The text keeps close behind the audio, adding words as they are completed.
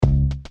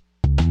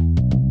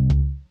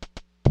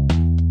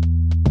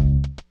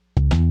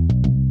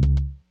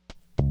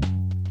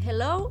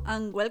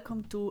and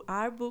welcome to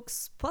our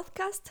books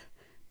podcast.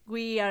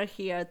 We are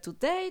here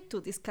today to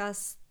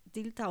discuss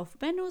Delta of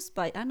Venus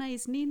by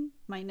Anais Nin.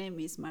 My name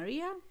is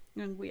Maria,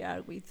 and we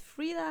are with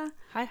Frida.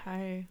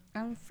 Hi.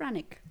 And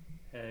Franek.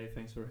 Hey,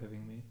 thanks for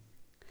having me.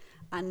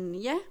 And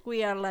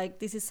we are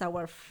this is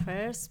our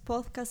first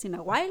podcast in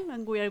a while,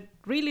 and we are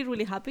really,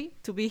 really happy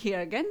to be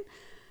here again.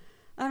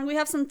 And we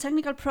have some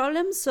technical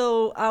problems,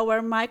 so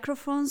our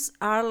microphones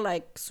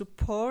are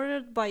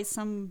supported by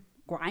some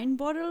wine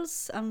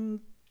bottles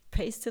and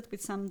pasted with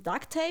some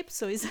duct tape,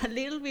 so it's a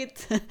little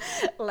bit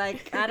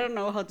I don't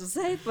know how to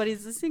say it, but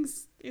it's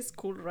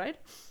cool, right?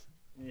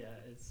 Yeah,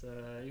 it's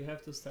you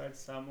have to start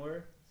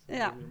somewhere.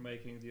 So we're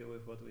making deal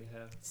with what we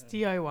have. It's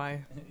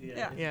DIY.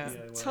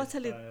 DIY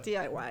totally style.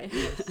 DIY.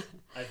 Yes.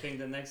 I think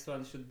the next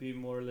one should be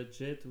more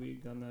legit. We're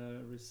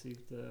gonna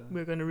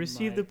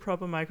receive the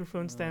proper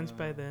microphone stands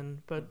by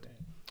then, but okay.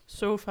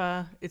 So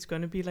far it's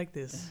gonna be like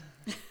this.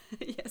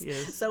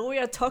 Yes. So we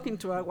are talking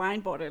to a wine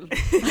bottle.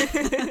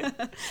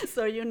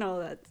 So you know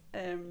that.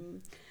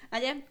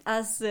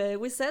 As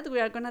we said, we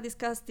are going to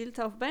discuss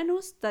Delta of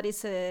Venus. That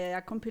is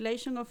a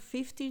compilation of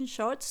 15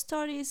 short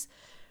stories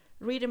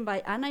written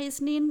by Anais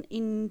Nin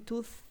in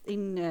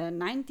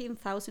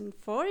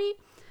 1940.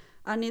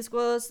 And it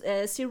was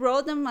she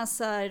wrote them as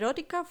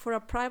erotica for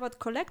a private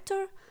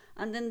collector,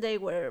 and then they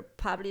were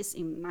published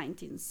in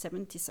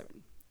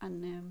 1977.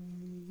 And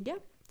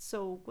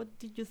so what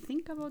did you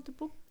think about the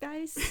book,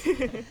 guys?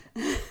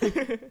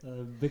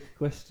 Big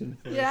question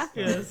first. Yeah.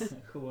 Yes.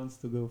 Who wants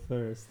to go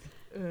first?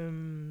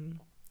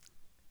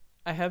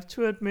 I have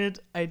to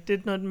admit, I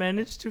did not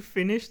manage to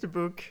finish the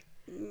book.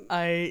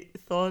 I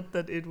thought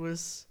that it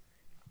was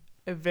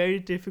a very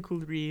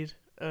difficult read.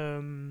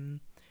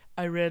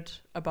 I read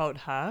about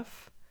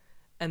half,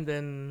 and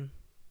then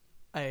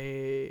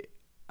I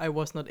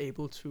was not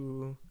able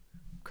to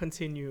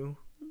continue.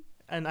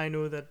 And I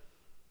know that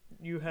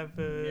you have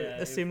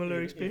a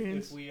similar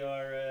experience. If we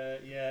are,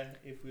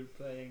 if we're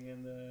playing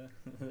in the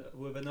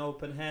with an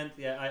open hand,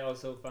 I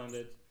also found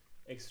it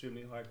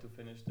extremely hard to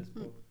finish this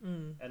book,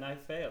 and I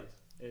failed.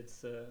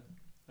 It's I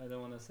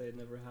don't want to say it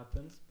never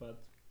happens,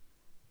 but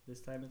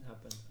this time it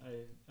happened.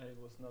 I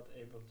was not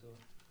able to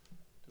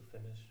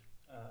finish.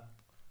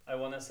 I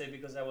want to say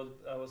because I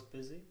was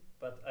busy,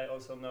 but I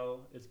also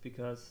know it's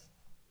because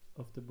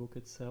of the book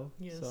itself.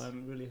 Yes. So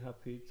I'm really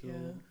happy to.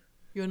 Yeah.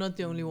 You're not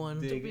the only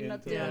one. You're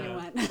not the only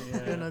one.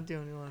 You're not the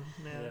only one.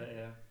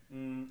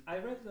 I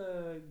read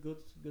a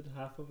good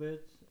half of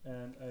it,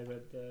 and I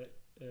read the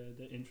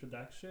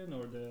introduction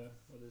or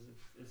what is it?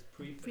 It's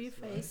preface.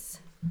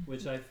 Right?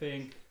 Which I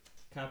think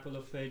couple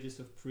of pages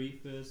of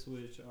preface,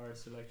 which are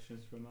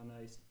selections from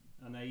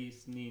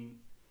Anais Nin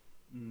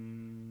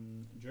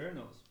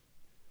journals,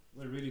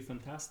 were really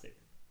fantastic.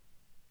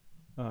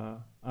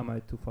 Am I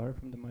too far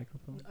from the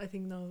microphone? I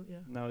think now,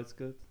 Now it's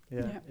good.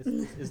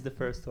 It's the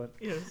first one.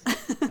 Yes.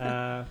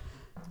 I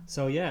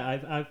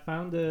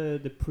found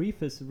the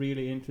preface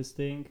really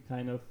interesting,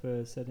 kind of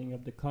setting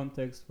up the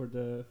context for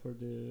the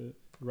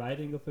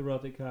writing of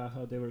erotica,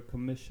 how they were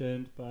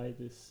commissioned by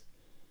this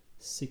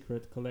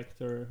secret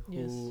collector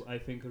who I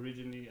think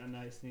originally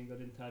Anais Nin got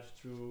in touch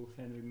through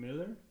Henry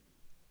Miller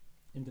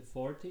in the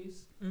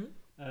 40s,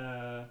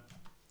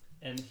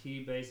 and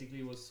he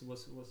basically was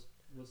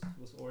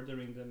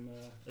ordering them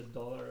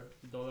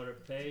 $1 a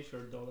page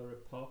or $1 a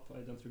pop. I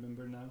don't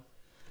remember now.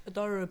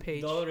 $1 a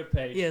page. $1 a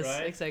page. Yes,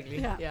 right? exactly.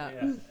 Yeah.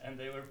 And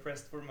they were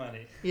pressed for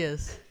money.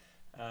 Yes.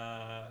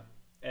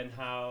 And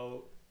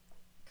how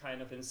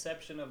kind of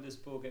inception of this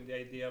book and the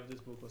idea of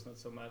this book was not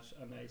so much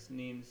Anais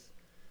Nin's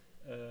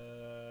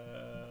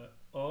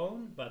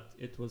own, but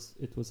it was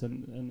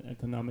an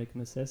economic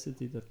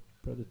necessity that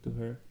brought it to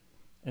her,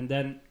 and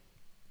then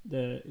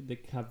the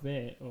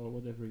cave or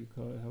whatever you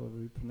call it,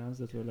 however you pronounce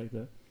that, or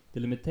the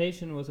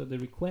limitation was, or the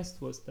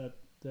request was that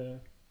the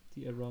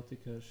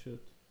erotica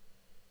should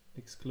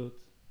exclude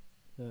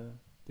the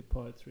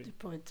poetry. The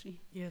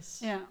poetry.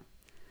 Yes. Yeah.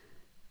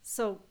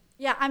 So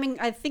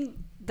I think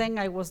then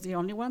I was the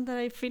only one that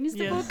I finished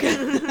the book,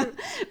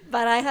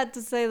 but I had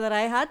to say that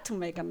I had to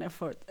make an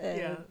effort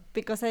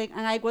because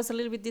I was a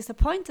little bit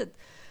disappointed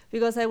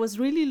because I was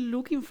really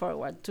looking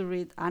forward to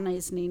read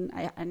Anais Nin.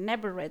 I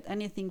never read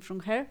anything from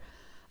her,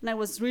 and I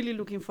was really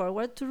looking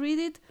forward to read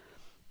it.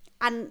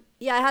 And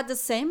I had the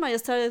same. I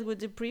started with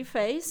the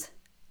preface,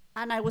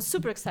 and I was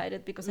super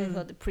excited because I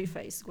thought the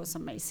preface was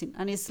amazing,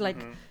 and it's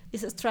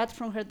it's a extract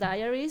from her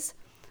diaries.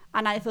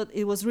 And I thought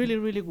it was really,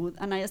 really good.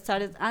 And I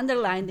started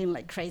underlining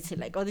like crazy,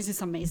 oh, this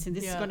is amazing.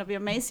 This is going to be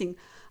amazing.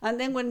 And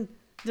then when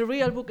the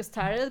real book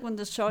started, when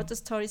the short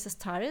stories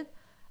started,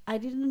 I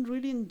didn't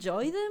really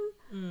enjoy them.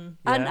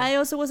 And I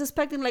also was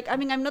expecting,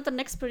 I'm not an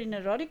expert in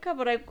erotica,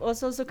 but I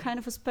was also kind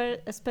of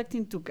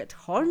expecting to get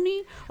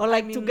horny or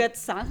to get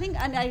something.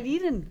 And I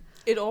didn't.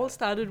 It all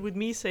started with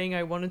me saying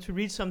I wanted to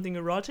read something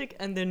erotic.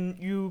 And then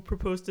you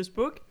proposed this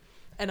book.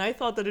 And I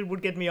thought that it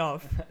would get me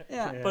off,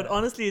 but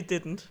honestly, it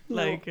didn't.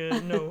 No. I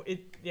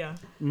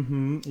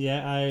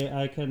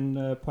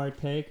can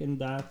partake in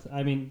that.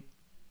 I mean,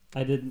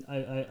 I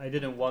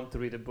didn't want to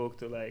read a book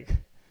to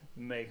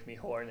make me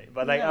horny.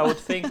 But like I would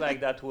think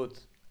like that would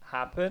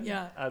happen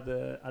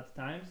at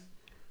times.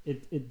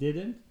 It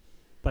didn't.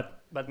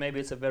 But maybe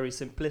it's a very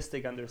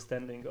simplistic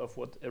understanding of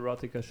what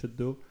erotica should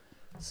do.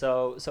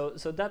 So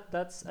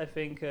that's I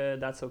think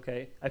that's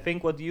okay. I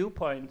think what you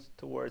point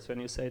towards when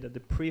you say that the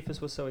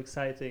preface was so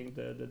exciting,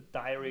 the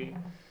diary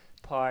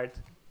part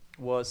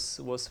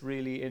was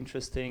really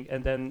interesting,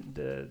 and then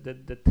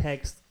the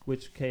text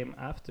which came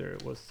after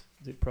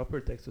the proper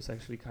text was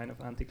actually kind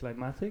of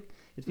anticlimactic.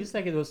 It feels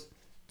like it was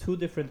two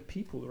different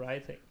people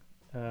writing,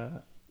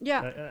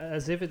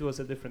 as if it was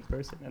a different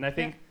person. And I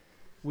think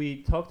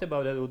we talked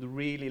about that. I would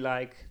really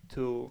like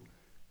to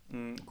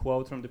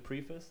quote from the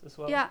preface as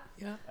well.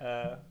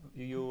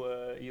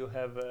 You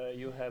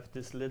have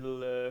this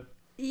little.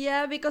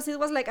 Because it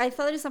was like, I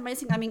thought it's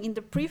amazing. I mean, in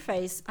the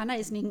preface, Anna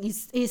Isning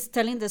is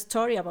telling the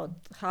story about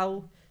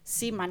how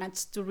she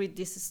managed to read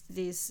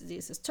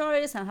these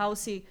stories and how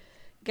she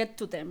get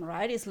to them,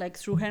 right? It's like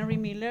through Henry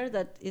Miller,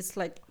 that it's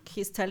like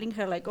he's telling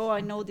her like, oh,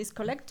 I know this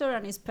collector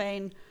and he's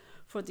paying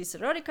for these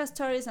erotica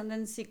stories, and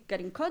then she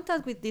get in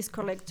contact with this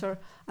collector,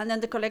 and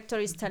then the collector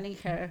is telling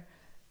her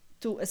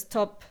to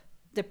stop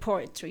the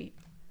poetry.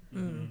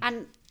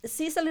 And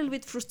she's a little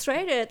bit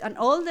frustrated, and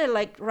all the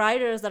like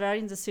writers that are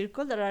in the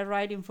circle that are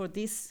writing for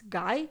this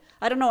guy,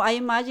 I don't know, I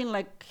imagine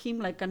like him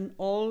like an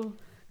old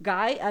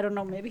guy. I don't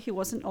know, maybe he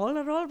wasn't old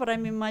at all, but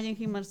I'm imagining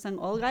him as an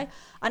old guy,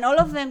 and all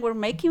of them were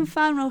making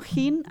fun of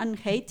him and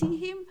hating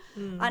him.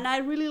 And I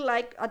really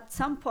like, at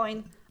some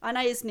point,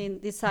 Anna Isning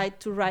decided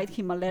to write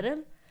him a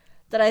letter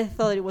that I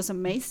thought it was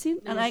amazing.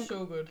 It was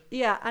so good.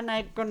 Yeah, and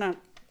I'm gonna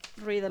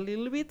read a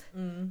little bit.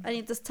 And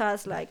it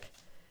starts like,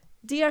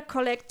 "Dear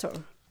collector,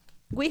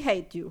 we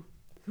hate you.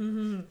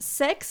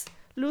 Sex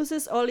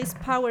loses all its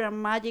power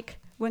and magic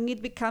when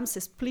it becomes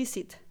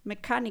explicit,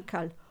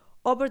 mechanical,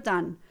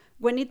 overdone,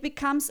 when it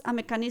becomes a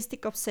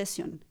mechanistic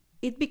obsession.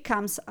 It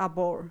becomes a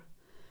bore.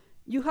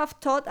 You have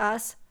taught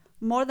us,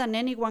 more than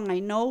anyone I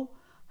know,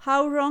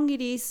 how wrong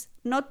it is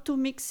not to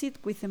mix it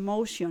with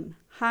emotion,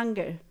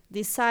 hunger,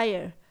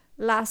 desire,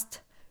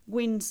 lust,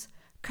 whims,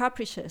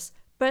 caprices,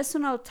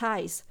 personal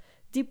ties,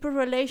 deeper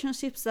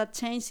relationships that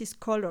change its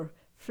color,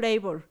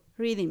 flavor,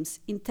 rhythms,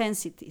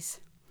 intensities.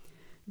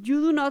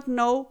 You do not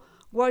know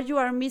what you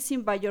are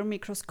missing by your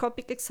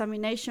microscopic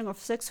examination of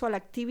sexual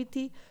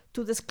activity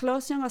to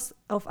disclosure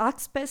of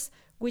aspects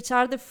which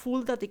are the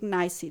fuel that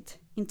ignites it,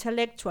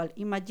 intellectual,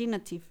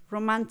 imaginative,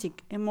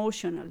 romantic,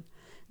 emotional.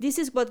 This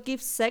is what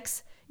gives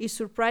sex its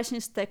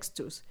surprising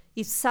textures,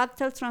 its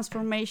subtle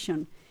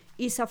transformation,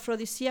 its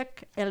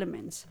aphrodisiac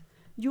elements.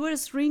 You are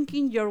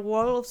shrinking your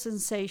world of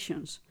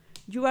sensations.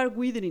 You are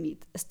withering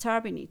it,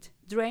 starving it,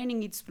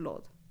 draining its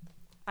blood."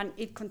 And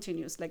it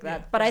continues like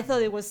that. But I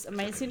thought it was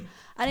amazing.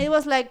 And it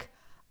was like,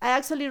 I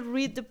actually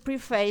read the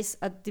preface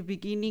at the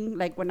beginning,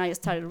 like when I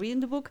started reading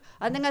the book.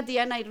 And then at the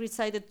end, I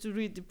decided to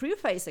read the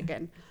preface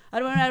again.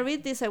 And when I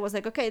read this, I was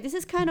like, okay, this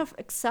is kind of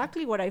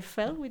exactly what I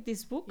felt with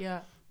this book.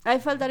 Yeah. I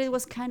felt that it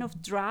was kind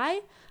of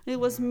dry. It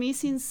was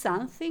missing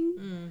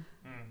something.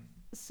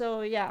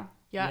 So, yeah.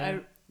 Yeah,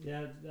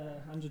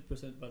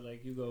 100%, but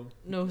like, you go.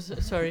 No,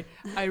 sorry.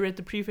 I read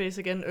the preface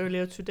again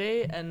earlier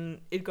today, and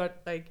it got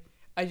like,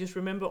 I just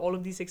remember all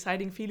of these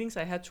exciting feelings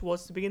I had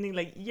towards the beginning,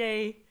 like,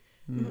 yay,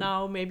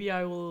 now maybe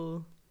I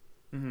will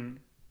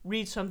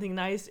read something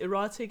nice,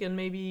 erotic, and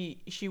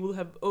maybe she will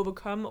have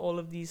overcome all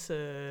of these,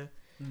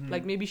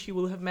 like maybe she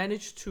will have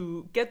managed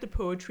to get the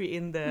poetry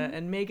in there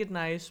and make it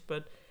nice,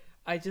 but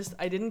I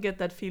didn't get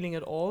that feeling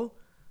at all.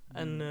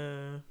 And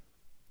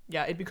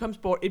it becomes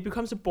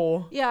a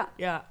bore.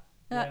 Yeah.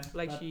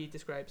 Like she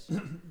describes.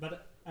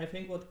 But I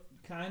think what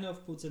kind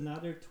of puts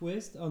another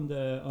twist on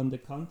the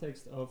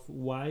context of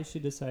why she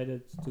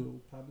decided to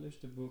publish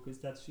the book is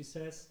that she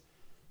says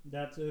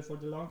that for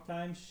the long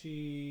time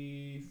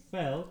she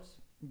felt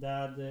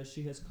that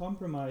she has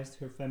compromised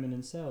her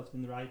feminine self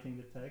in writing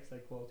the text. I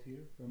quote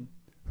here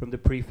from the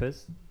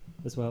preface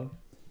as well.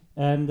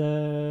 And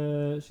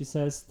she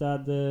says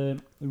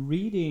that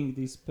reading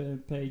these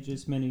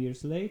pages many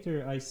years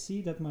later, I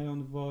see that my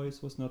own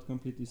voice was not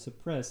completely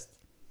suppressed.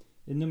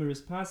 In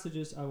numerous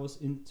passages, I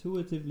was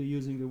intuitively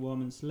using a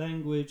woman's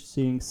language,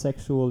 seeing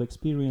sexual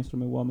experience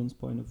from a woman's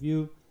point of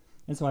view.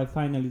 And so I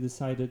finally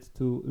decided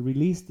to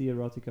release the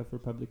erotica for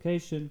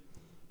publication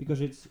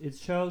because it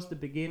shows the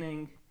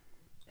beginning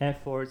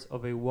efforts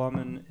of a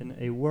woman in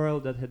a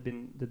world that had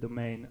been the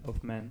domain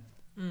of men.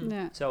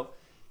 Yeah. So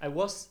I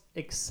was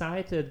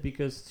excited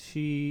because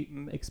she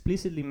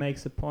explicitly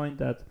makes a point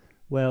that,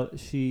 well,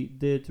 she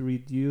did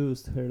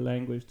reduce her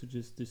language to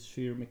just this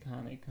sheer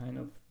mechanic kind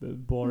of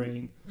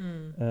boring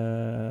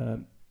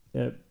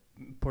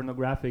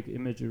pornographic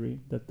imagery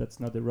that's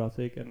not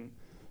erotic. And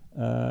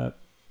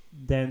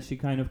then she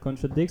kind of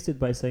contradicts it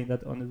by saying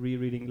that on a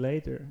rereading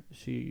later,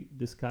 she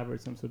discovered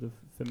some sort of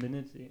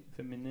femininity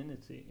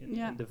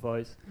in the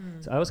voice.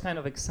 So I was kind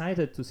of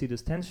excited to see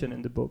this tension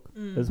in the book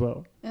as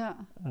well. Yeah.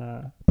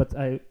 But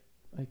I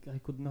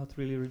could not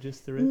really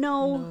register it.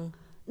 No.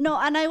 No,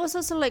 and I was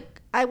also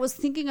like, I was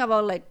thinking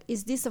about like,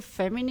 is this a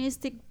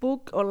feministic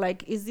book, or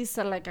like, is this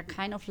like a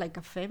kind of like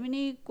a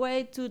feminine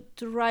way to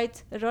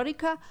write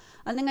erotica?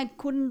 And then I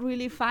couldn't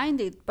really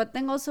find it. But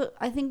then also,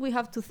 I think we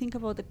have to think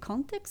about the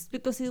context,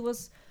 because it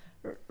was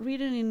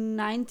written in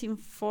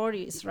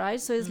 1940s, right?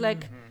 So it's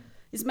like,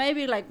 it's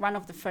maybe like one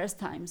of the first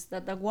times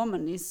that a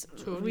woman is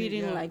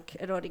reading like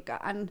erotica.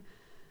 And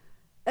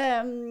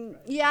and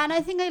I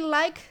think I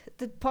like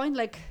the point,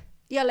 like,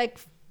 like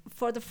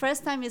for the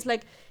first time, it's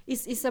like,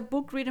 it's a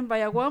book written by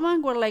a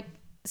woman where like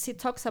she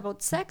talks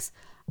about sex,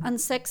 and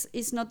sex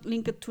is not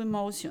linked to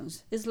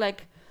emotions. It's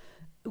like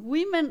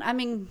women, I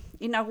mean,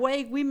 in a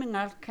way, women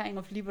are kind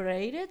of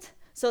liberated,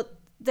 so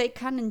they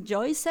can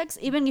enjoy sex,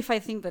 even if I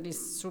think that is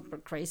super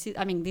crazy.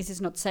 I mean, this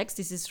is not sex,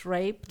 this is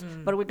rape,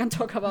 but we can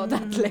talk about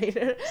that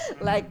later.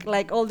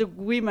 Like all the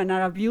women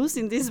are abused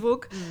in this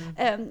book.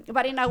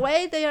 But in a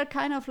way, they are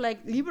kind of like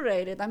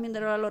liberated. I mean,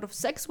 there are a lot of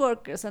sex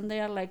workers, and they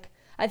are like,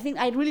 I think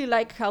I really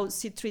like how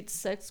she treats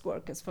sex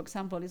workers, for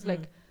example. It's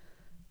like,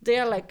 they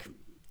are like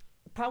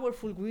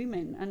powerful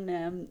women,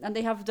 and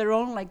they have their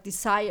own like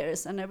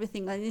desires and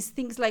everything. And it's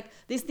things like,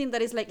 this thing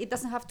that is like, it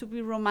doesn't have to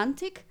be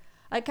romantic.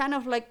 I kind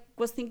of like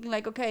was thinking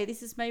like, okay,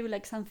 this is maybe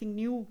like something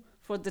new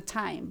for the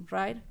time,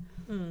 right?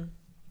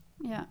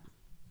 Yeah.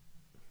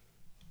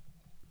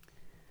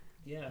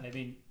 Yeah, I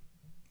mean,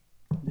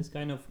 this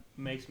kind of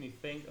makes me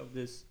think of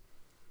this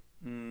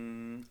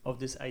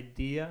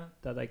idea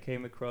that I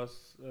came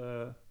across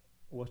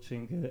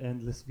watching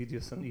endless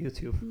videos on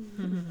YouTube,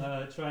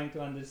 trying to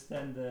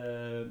understand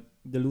the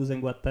Luz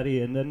and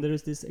Guattari, and then there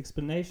is this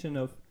explanation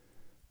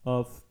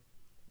of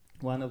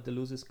one of the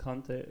Luz's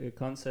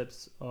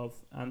concepts of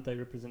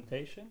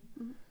anti-representation,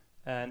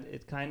 and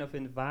it kind of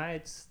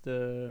invites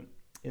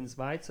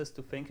us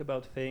to think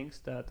about things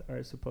that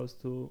are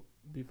supposed to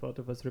be thought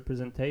of as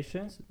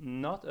representations,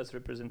 not as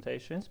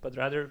representations, but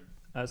rather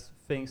as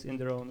things in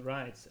their own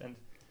rights, and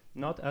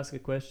not ask a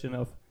question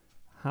of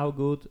how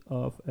good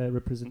of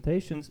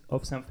representations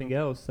of something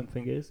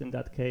is. In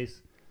that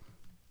case,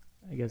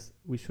 I guess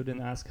we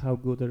shouldn't ask how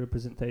good a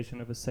representation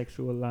of a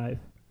sexual life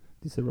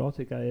this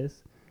erotica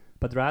is,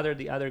 but rather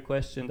the other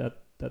question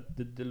that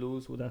the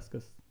Luz would ask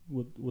us,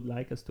 would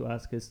like us to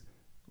ask is,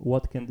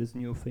 what can this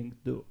new thing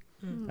do?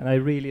 And I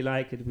really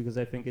like it, because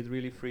I think it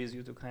really frees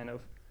you to kind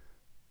of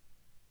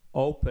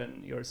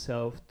open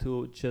yourself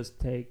to just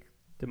take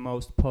the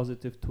most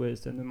positive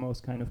twist and the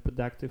most kind of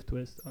productive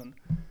twist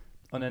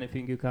on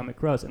anything you come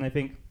across. And I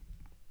think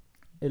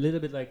a little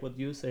bit like what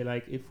you say,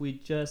 like if we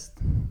just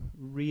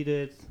read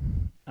it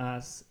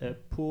as a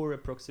poor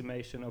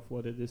approximation of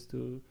what it is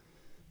to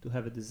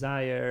have a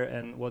desire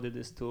and what it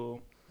is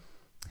to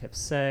have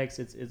sex,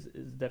 it's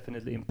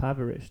definitely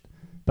impoverished.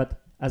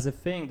 But as a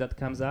thing that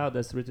comes out,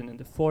 that's written in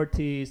the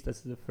 40s,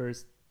 that's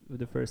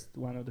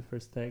one of the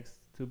first texts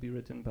to be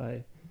written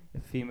by a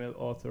female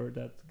author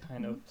that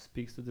kind of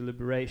speaks to the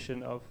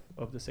liberation of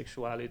the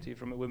sexuality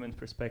from a women's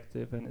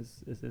perspective, and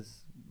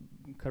is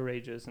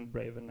courageous and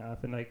brave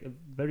enough, and like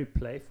very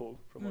playful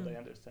from what I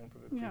understand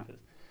from the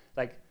preface.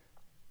 Like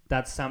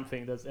that's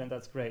something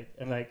that's great.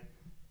 And like,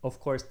 of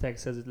course,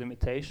 text has its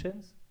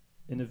limitations,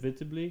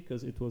 inevitably,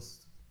 because it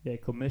was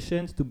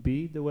commissioned to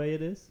be the way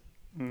it is.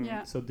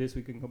 So this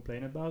we can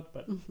complain about,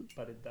 but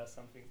it does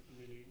something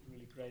really,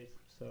 really great.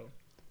 So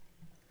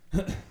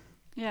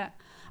yeah.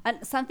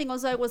 And something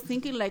also I was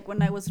thinking, like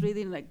when I was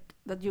reading, like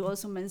that you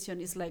also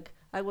mentioned, is like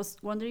I was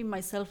wondering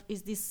myself,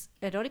 is this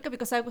erotica?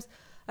 Because I was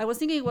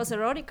thinking it was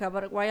erotica,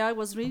 but while I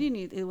was reading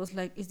it, it was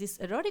like, is this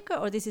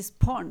erotica or this is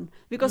porn?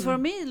 Because for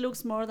me it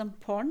looks more than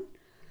porn.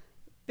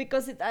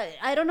 Because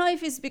I don't know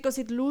if it's because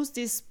it loses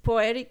this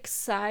poetic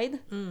side,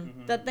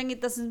 that then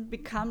it doesn't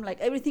become like,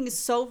 everything is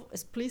so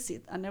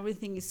explicit and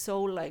everything is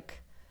so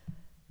like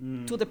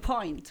to the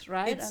point,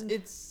 right?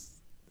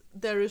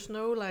 There is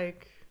no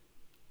like,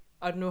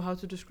 I don't know how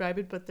to describe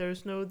it, but there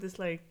is no this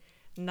like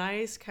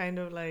nice kind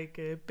of like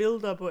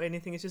build up or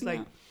anything. It's just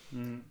like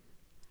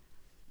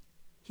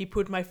he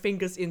put his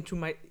fingers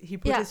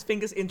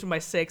into my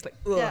sex, like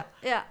ugh.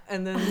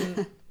 And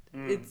then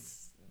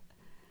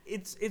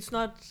it's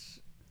not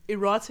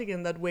erotic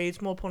in that way.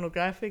 It's more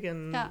pornographic,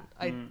 and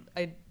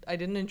I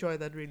didn't enjoy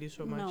that really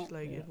so much.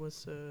 It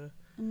was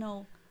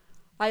no.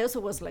 I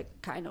also was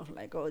like kind of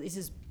like, oh, this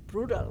is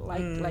brutal.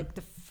 Like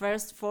the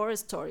first 4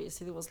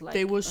 stories, it was like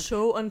they were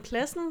so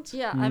unpleasant.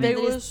 Yeah, I mean, they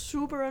were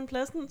super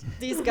unpleasant.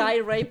 This guy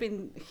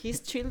raping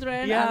his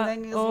children, and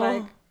then it's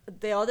like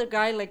the other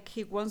guy, like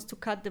he wants to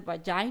cut the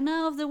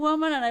vagina of the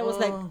woman, and I was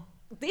like,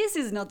 this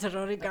is not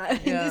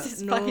erotica. This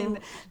is fucking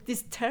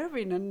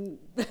disturbing, and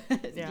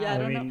I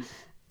don't know.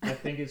 I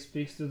think it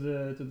speaks to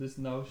this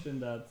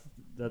notion that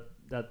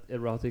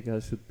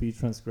erotica should be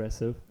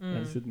transgressive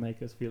and should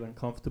make us feel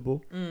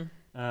uncomfortable.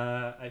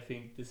 I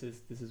think this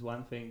is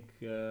one thing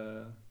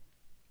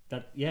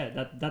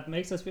that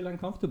makes us feel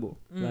uncomfortable.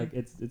 Like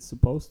it's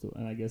supposed to,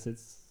 and I guess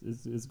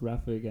it's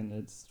graphic, and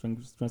it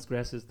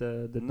transgresses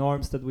the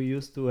norms that we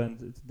used to, and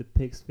it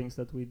depicts things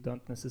that we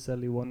don't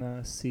necessarily want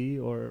to see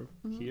or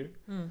hear.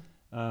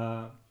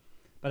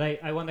 But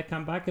I want to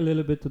come back a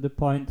little bit to the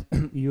point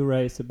you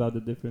raised about the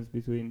difference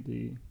between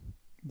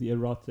the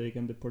erotic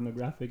and the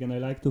pornographic, and I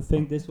like to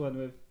think this one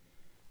with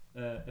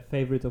a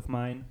favorite of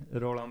mine,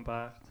 Roland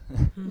Barthes,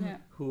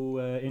 who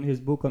in his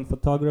book on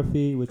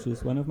photography, which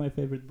is one of my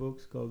favorite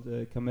books, called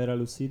Camera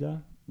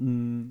Lucida,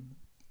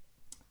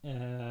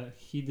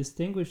 he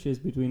distinguishes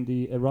between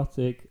the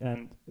erotic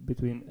and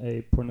between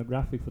a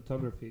pornographic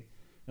photography.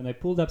 And I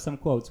pulled up some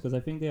quotes because I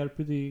think they are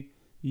pretty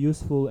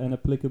useful and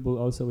applicable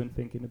also in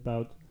thinking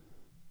about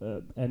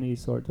any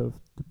sort of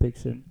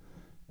depiction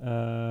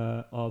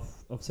of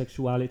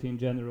sexuality in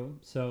general.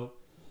 So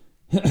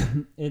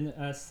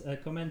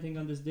commenting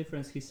on this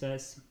difference, he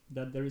says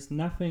that there is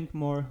nothing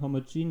more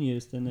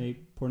homogeneous than a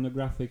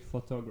pornographic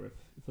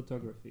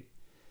photography.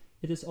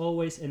 It is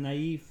always a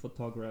naive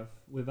photograph,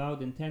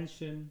 without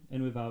intention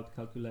and without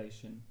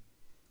calculation.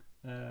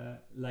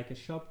 Like a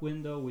shop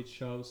window which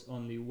shows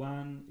only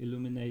one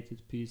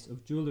illuminated piece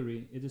of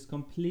jewelry, it is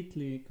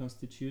completely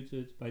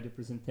constituted by the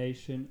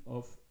presentation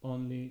of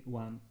only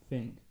one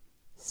thing: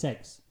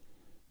 sex.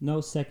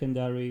 No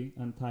secondary,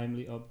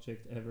 untimely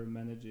object ever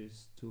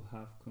manages to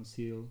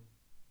conceal,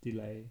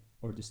 delay,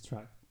 or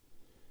distract.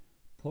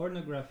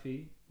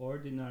 Pornography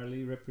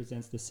ordinarily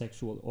represents the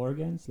sexual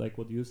organs, like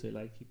what you say,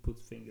 like he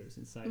puts fingers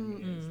inside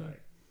me, and it's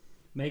like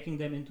making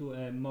them into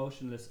a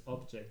motionless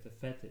object, a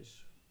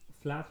fetish,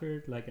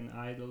 flattered like an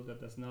idol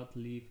that does not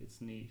leave its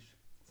niche.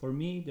 For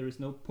me, there is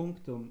no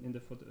punctum in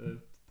the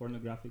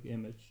pornographic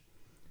image.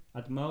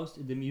 At most,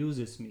 it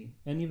amuses me,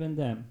 and even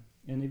then,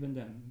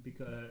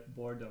 because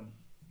boredom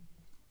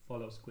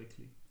follows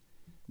quickly.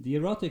 The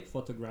erotic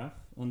photograph,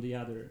 on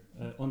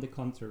the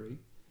contrary,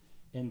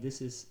 and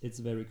this is its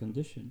very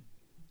condition,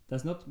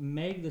 does not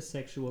make the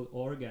sexual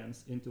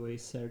organs into a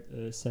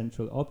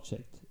central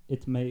object.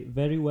 It may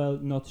very well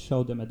not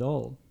show them at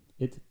all.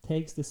 It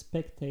takes the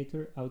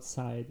spectator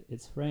outside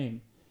its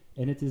frame,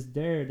 and it is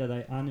there that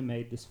I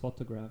animate this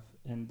photograph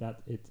and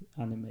that it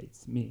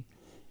animates me.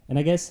 And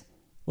I guess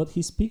what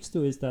he speaks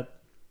to is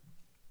that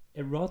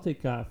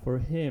erotica for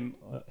him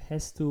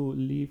has to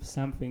leave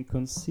something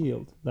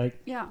concealed. Like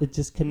it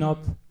just cannot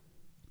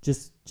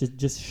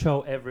just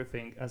show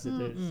everything as it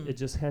is. It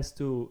just has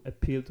to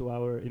appeal to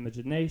our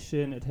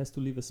imagination. It has to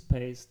leave a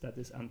space that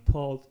is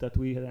untold that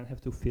we then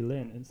have to fill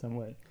in some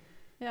way.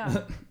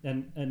 Yeah.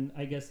 and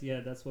I guess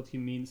that's what he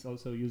means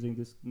also using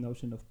this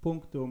notion of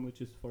punctum,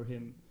 which is for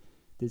him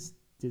this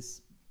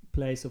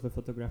place of a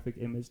photographic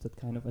image that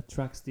kind of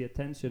attracts the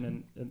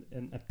attention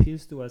and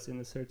appeals to us in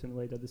a certain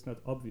way that is not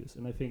obvious.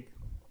 And I think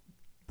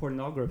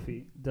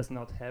pornography does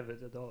not have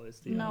it at all. It's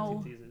the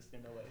antithesis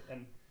in a way.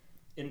 And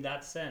in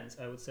that sense,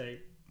 I would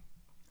say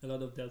a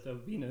lot of Delta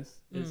of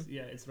Venus is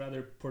it's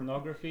rather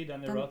pornography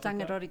than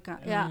erotica.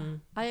 Yeah,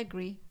 I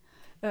agree.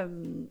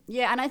 And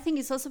I think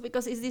it's also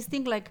because it's this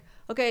thing like,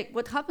 okay,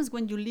 what happens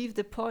when you leave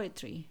the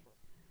poetry?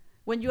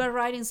 When you are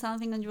writing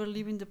something and you are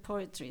leaving the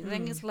poetry,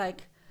 then it's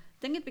like,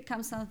 then it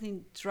becomes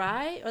something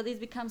dry, or it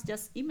becomes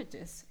just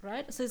images,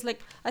 right? So it's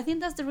like, I think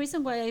that's the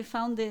reason why I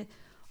found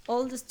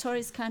all the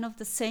stories kind of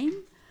the same.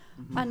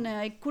 And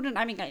I couldn't,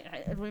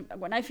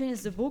 when I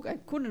finished the book, I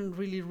couldn't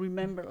really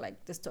remember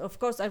like the story. Of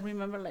course, I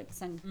remember like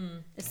some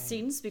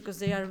scenes because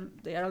they are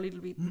a little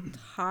bit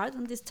hard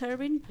and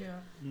disturbing.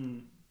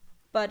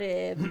 But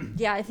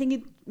I think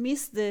it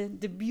missed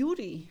the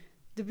beauty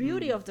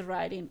of the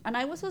writing. And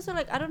I was also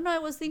like, I don't know, I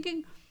was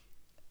thinking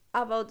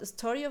about the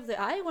Story of the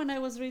Eye when I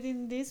was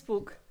reading this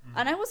book.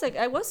 And I was like,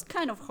 I was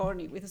kind of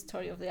horny with the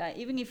Story of the Eye,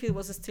 even if it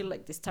was still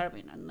like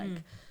disturbing and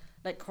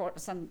like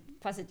some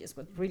passages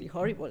were really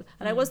horrible.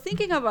 And I was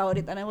thinking about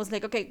it and I was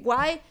like, okay,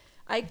 why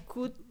I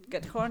could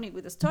get horny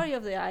with the Story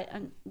of the Eye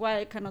and why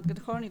I cannot get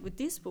horny with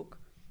this book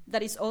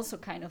that is also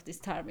kind of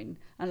disturbing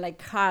and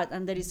like hard,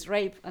 and there is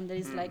rape and there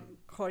is like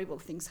horrible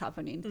things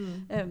happening.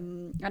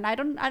 And I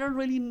don't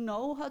really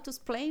know how to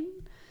explain.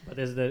 But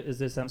is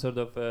there some sort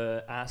of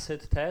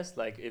acid test?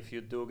 Like if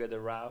you do get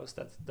aroused,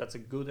 that's a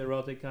good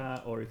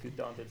erotica, or if you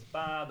don't, it's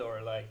bad,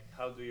 or like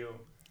how do you?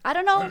 I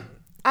don't know.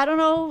 I don't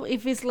know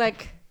if it's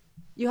like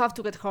you have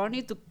to get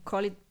horny to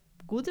call it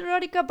good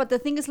erotica, but the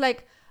thing is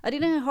like I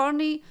didn't get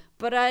horny,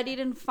 but I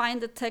didn't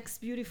find the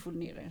text beautiful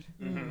neither.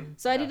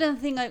 So I didn't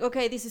think like,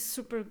 okay, this is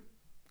super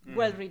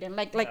well written.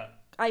 Like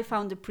I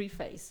found the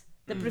preface.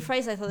 The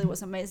preface, I thought it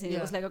was amazing.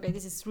 It was like, okay,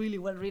 this is really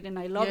well written.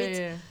 I love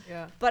it.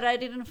 But I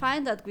didn't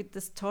find that with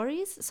the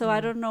stories, so I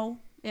don't know.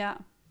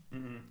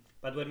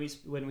 But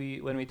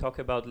when we talk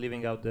about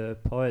leaving out the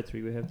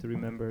poetry, we have to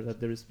remember that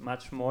there is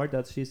much more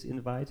that she's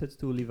invited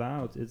to leave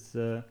out. It's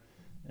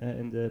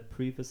in the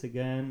preface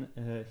again.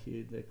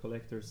 The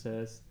collector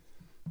says,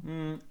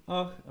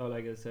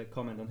 like it's a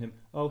comment on him.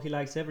 Oh, he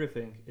likes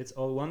everything. It's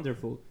all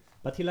wonderful.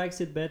 But he likes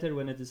it better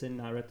when it is a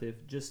narrative,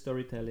 just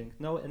storytelling,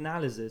 no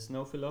analysis,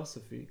 no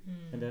philosophy.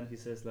 And then he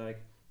says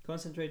like,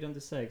 concentrate on the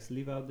sex,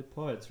 leave out the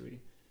poetry.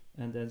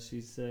 And then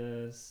he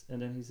says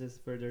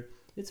further,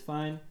 it's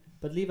fine,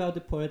 but leave out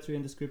the poetry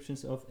and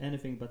descriptions of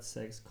anything but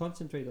sex.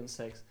 Concentrate on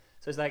sex.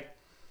 So it's like,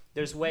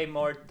 there's way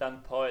more than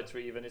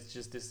poetry even. It's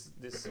just this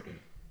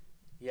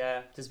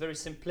very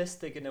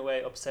simplistic in a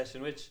way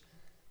obsession, which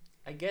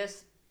I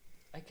guess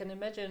I can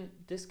imagine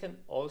this can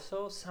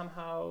also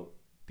somehow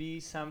be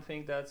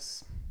something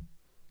that's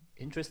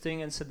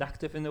interesting and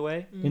seductive in a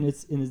way, in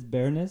its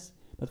bareness.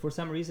 But for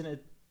some reason,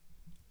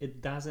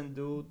 it doesn't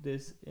do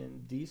this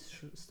in these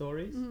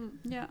stories.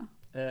 Yeah.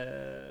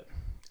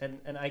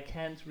 And I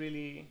can't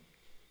really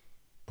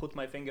put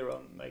my finger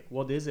on like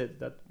what is it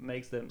that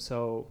makes them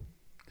so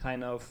they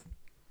kind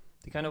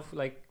of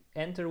like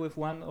enter with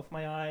one of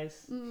my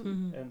eyes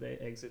and they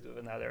exit with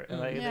another,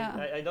 and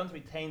I don't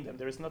retain them.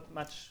 There is not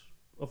much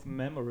of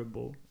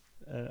memorable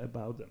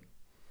about them.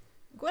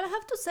 Well, I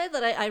have to say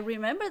that I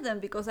remember them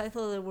because I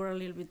thought they were a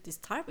little bit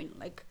disturbing.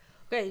 Like,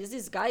 okay, there's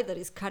this guy that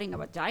is cutting a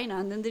vagina,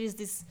 and then there is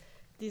this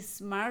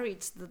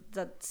marriage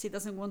that she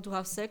doesn't want to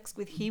have sex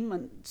with him,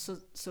 and so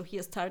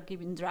he started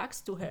giving drugs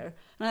to her,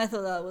 and I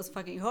thought that was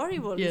fucking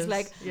horrible. Yes. It's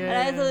like, and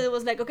I thought it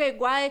was like, okay,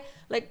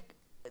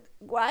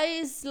 why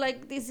is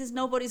like this is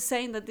nobody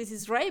saying that this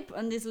is rape,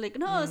 and it's like,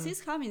 no,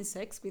 she's having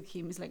sex with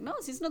him. It's like, no,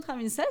 she's not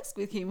having sex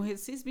with him.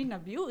 She's been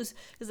abused.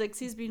 It's like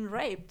she's been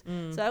raped.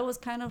 So I was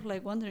kind of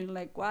like wondering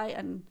like why,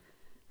 and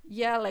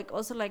yeah, like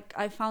also like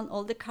I found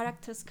all the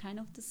characters kind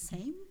of the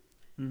same.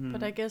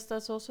 But I guess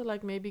that's also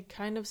like maybe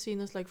kind of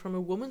seen as like from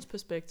a woman's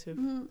perspective,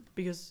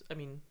 because I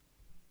mean,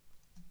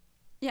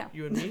 yeah,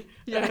 you and me,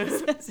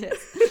 yes.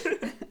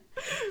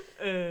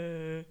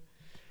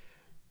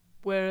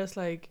 Whereas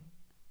like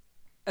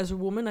as a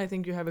woman, I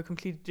think you have a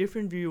completely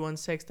different view on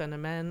sex than a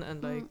man,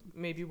 and like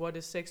maybe what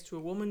is sex to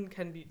a woman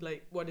can be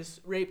like what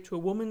is rape to a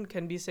woman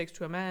can be sex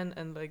to a man,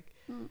 and like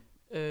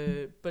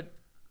but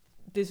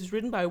this is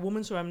written by a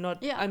woman, so I'm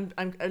not. Yeah. I'm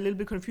a little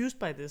bit confused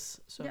by this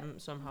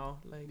somehow.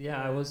 Like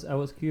I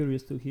was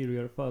curious to hear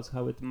your thoughts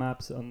how it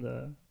maps on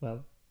the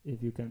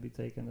if you can be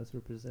taken as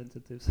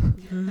representatives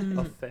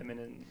of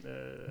feminine,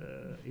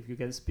 if you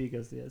can speak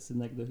as the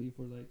synecdoche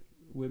for like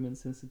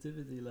women's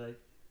sensitivity, like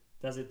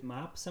does it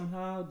map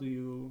somehow? Do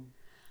you?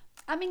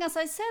 I mean, as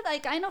I said, I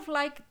kind of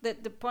like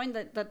the point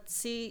that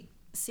she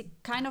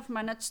kind of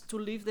managed to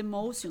leave the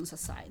emotions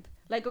aside.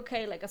 Like,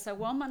 okay, like as a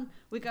woman,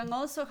 we can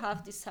also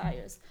have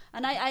desires.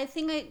 And I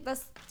think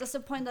that's a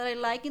point that I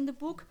like in the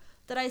book,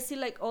 that I see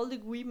like all the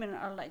women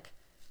are like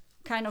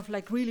kind of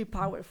like really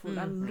powerful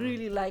and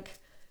really like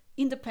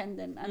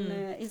independent. And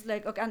it's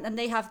like, okay, and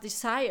they have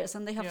desires,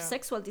 and they have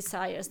sexual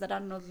desires that are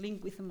not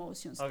linked with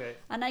emotions. Okay.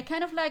 And I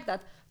kind of like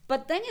that.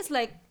 But then it's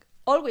like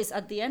always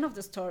at the end of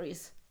the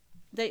stories,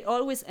 they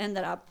always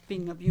ended up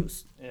being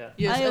abused. Yeah.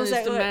 Yes, and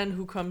it's the man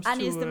who comes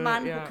and it's the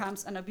man who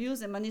comes and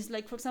abuses them. And it's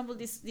like, for example,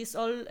 this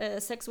old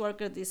sex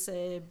worker, this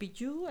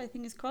Bijou, I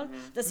think it's called,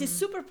 that she's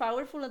super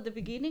powerful at the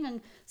beginning,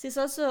 and she's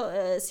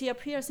also she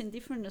appears in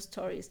different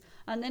stories.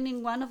 And then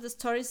in one of the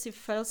stories, she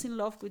falls in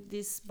love with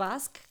this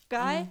Basque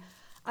guy,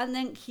 and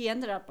then he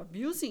ended up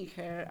abusing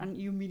her and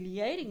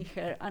humiliating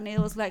her. And it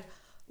was like,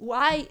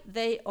 why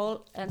they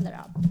all ended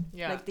up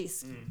like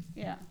this?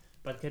 Yeah.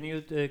 But can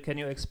you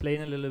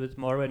explain a little bit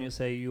more when you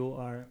say you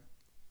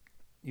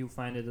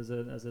find it as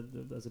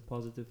a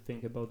positive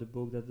thing about the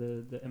book, that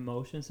the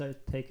emotions are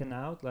taken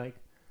out? Like,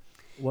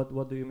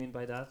 what do you mean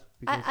by that?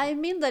 I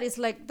mean that it's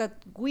like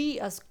that we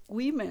as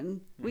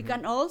women we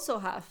can also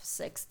have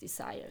sex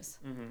desires.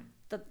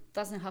 That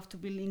doesn't have to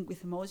be linked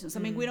with emotions.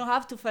 I mean, we don't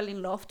have to fall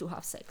in love to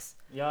have sex.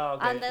 Yeah,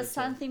 okay. And that's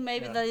something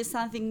maybe that is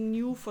something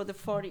new for the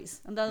 40s,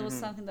 and that was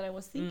something that I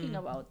was thinking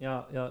about.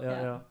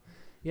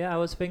 Yeah, I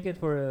was thinking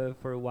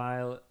for a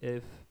while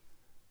if,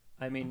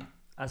 I mean,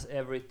 as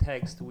every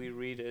text we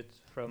read it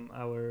from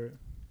our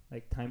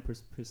like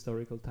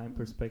historical time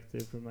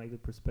perspective, from like the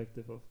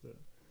perspective of the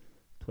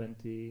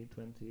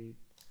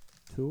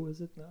 2022,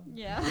 is it now?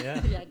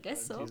 Yeah, I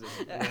guess so.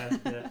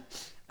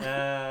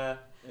 Yeah.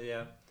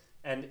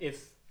 And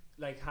if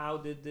like, how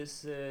did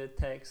this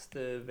text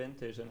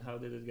vintage and how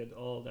did it get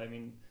old? I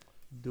mean,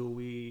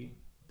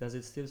 does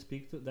it still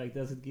speak to, like,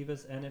 does it give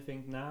us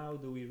anything now?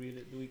 Do we read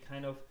it? Do we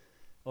kind of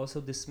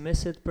also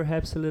dismiss it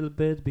perhaps a little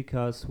bit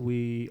because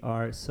we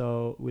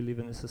live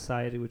in a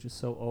society which is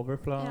so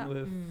overflown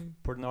with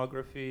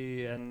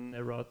pornography and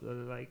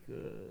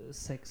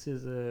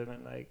sexism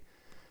and like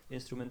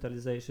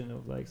instrumentalization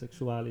of like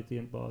sexuality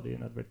and body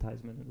and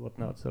advertisement and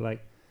whatnot. So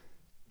like,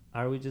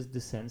 are we just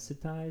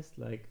desensitized?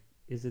 Like,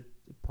 is it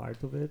a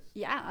part of it?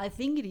 Yeah, I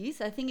think it is.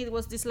 I think it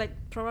was this like,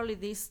 probably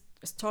these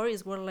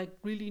stories were like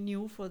really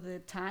new for the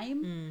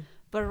time,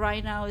 but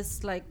right now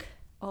it's like,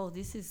 oh,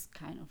 this is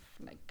kind of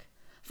like,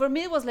 for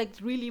me it was like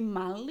really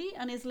manly,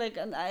 and it's like,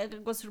 and I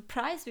was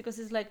surprised because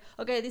it's like,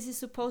 okay, this is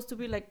supposed to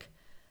be like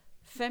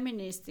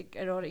feministic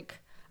erotic,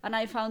 and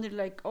I found it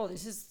like, oh,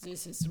 this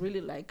is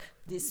really like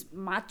this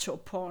macho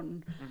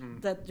porn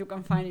that you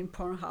can find in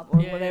Pornhub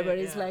or whatever.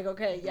 It's like,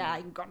 okay,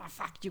 I'm gonna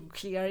fuck you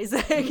here. It's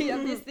like,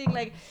 and this thing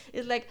like,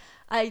 it's like,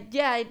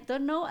 I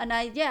don't know, and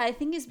I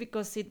think it's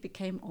because it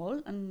became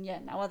old, and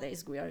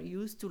nowadays we are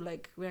used to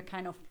like, we are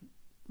kind of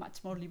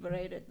much more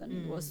liberated than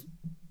it was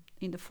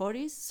in the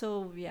 40s.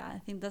 So I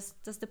think that's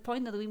the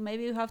point, that we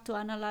maybe have to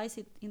analyze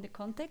it in the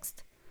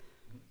context.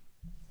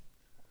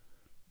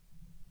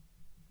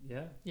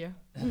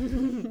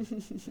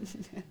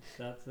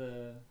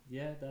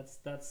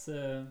 That's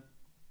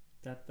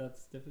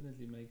That's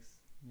definitely makes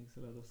a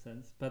lot of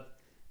sense. But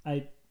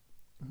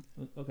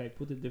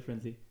put it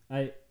differently.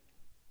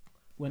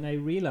 When I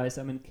realized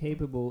I'm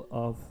incapable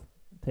of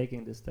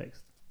taking this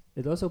text,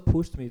 it also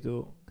pushed me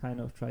to kind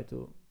of try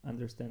to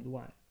understand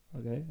why.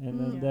 Okay,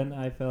 and then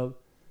I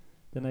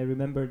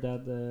remembered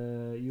that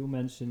you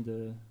mentioned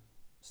the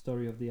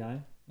story of the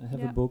eye. I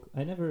have a book.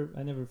 I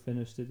never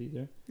finished it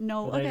either.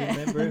 No, but I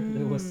remember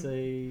there was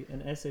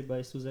an essay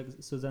by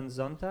Susan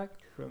Sontag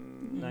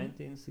from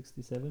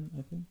 1967,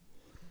 I think,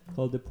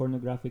 called "The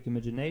Pornographic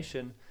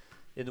Imagination,"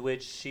 in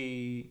which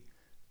she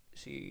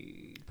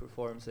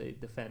performs a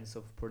defense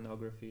of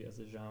pornography as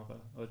a genre,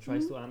 or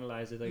tries to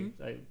analyze it.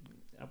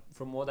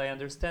 From what I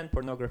understand,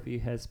 pornography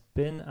has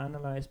been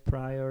analyzed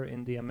prior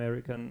in the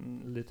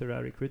American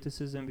literary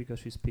criticism, because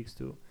she speaks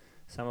to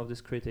some of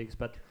these critics,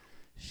 but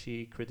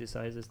she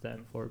criticizes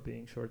them for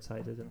being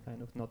short-sighted and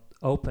kind of not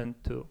open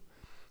to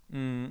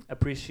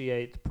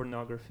appreciate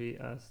pornography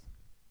as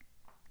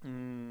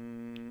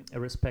a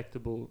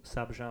respectable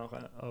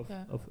subgenre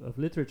of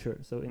literature.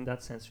 So in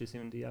that sense, she's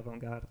in the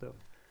avant-garde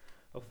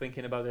of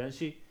thinking about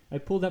it. And I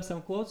pulled up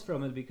some quotes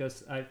from it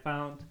because I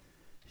found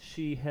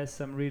she has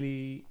some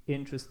really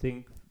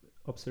interesting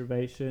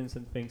observations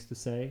and things to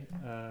say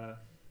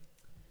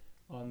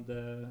on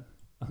the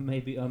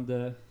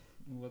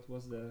what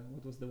was the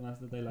ones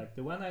that I liked.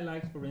 The one I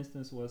liked, for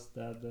instance, was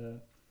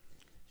that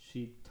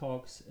she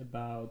talks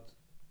about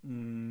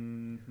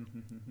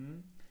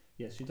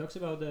yes, she talks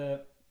about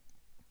the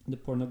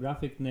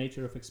pornographic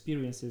nature of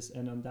experiences,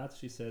 and on that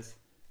she says,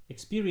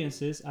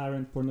 experiences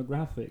aren't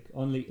pornographic,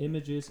 only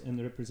images and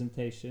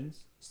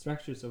representations,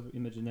 structures of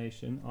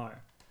imagination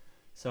are.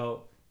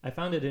 So I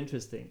found it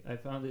interesting.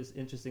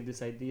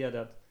 This idea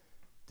that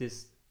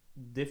this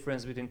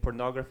difference between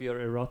pornography or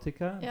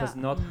erotica does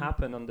not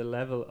happen on the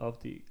level of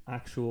the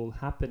actual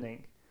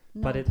happening,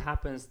 but it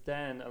happens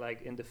then,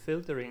 like in the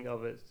filtering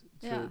of it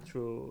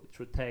through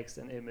text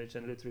and image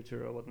and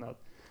literature or whatnot,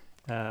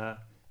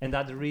 and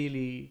that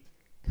really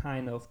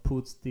kind of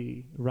puts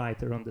the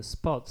writer on the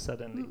spot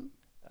suddenly.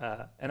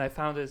 And I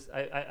found this.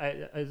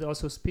 It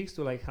also speaks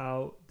to like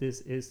how this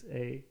is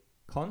a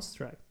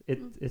construct. It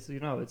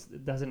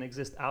doesn't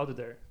exist out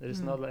there. There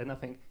is not like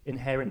nothing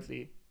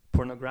inherently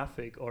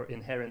pornographic or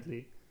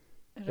inherently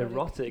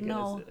erotic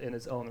in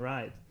its own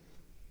right.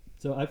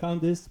 So I found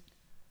this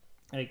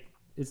like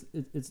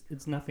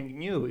it's nothing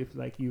new if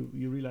like you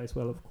realize,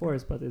 well, of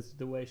course, but it's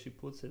the way she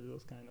puts it. It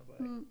was kind of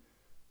like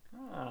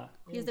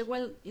it's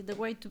the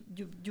way to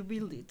you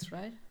build it,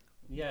 right?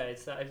 Yeah,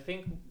 it's. I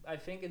think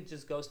it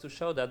just goes to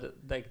show that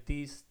like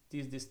these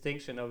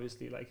distinction,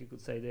 obviously, like you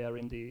could say, they are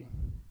in the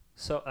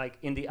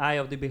in the eye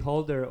of the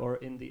beholder or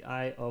in the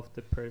eye of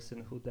the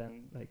person who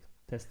then like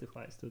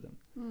testifies to them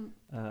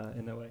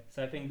in a way.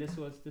 So I think this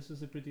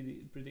was a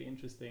pretty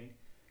interesting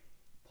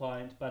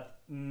point.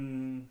 But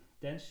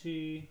then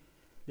she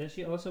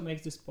also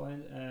makes this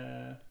point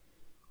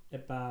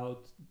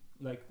about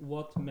like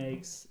what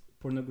makes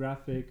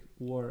pornographic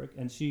work,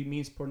 and she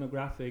means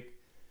pornographic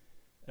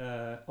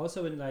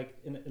also in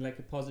like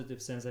a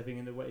positive sense. I think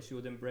in the way she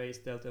would embrace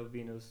Delta of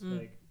Venus,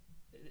 like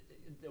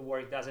the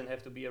work doesn't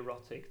have to be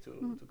erotic to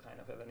kind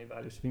of have any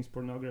value. She thinks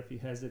pornography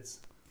has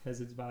its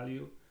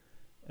value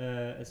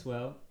as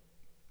well,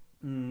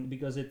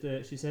 because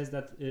she says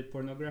that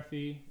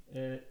pornography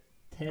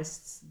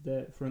tests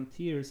the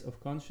frontiers of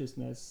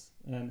consciousness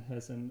and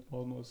has an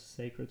almost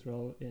sacred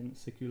role in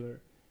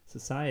secular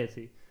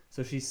society.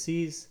 So she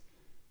sees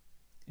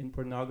in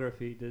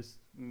pornography this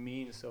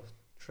means of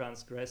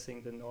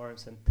transgressing the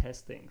norms and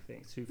testing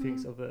things. She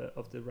thinks of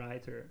the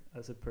writer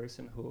as a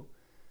person who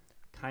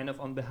kind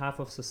of on behalf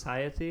of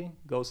society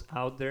goes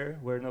out there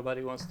where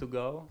nobody wants to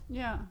go,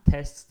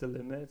 tests the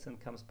limits and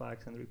comes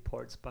back and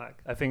reports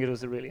back. I think it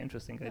was a really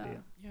interesting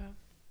idea.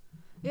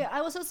 Yeah,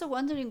 I was also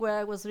wondering where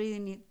I was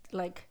reading it,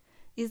 like,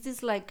 is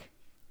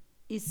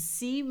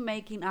she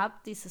making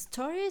up these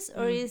stories,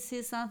 or is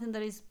it something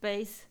that is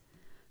based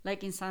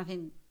like in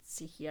something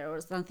see here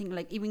or something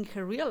like even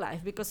her real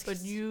life? Because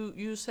but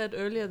you said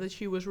earlier that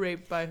she was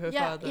raped by her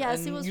father,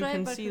 and she was you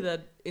can see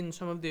that in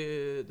some of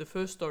the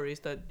first stories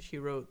that she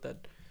wrote,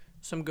 that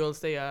some girls,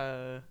 they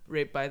are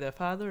raped by their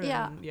father.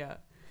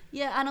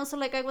 And also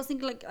like I was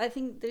thinking, like I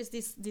think there's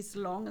this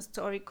long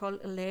story called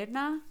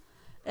Elena,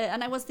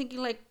 and I was thinking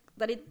like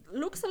that it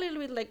looks a little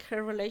bit like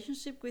her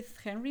relationship with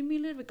Henry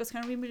Miller, because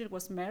Henry Miller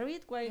was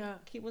married while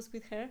he was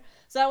with her.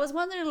 So I was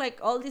wondering,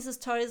 like, all these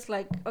stories,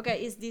 like,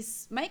 okay, is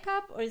this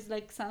makeup, or is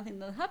like something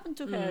that happened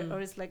to her,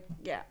 or is like,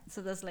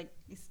 so that's like,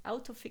 is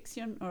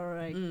auto-fiction, or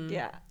like,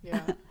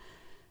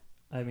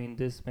 I mean,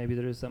 maybe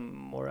there is some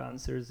more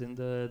answers in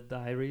the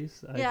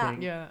diaries.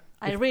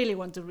 I really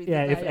want to read the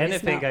diaries. If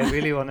anything, I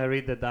really want to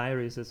read the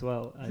diaries as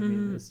well. I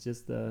mean, it's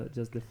just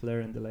the flair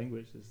in the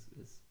language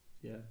is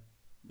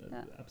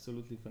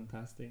absolutely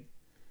fantastic.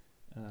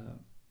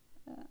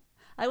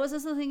 I was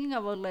also thinking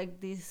about like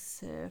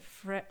this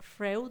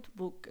Freud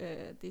book,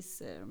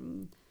 this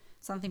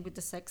something with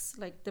the sex,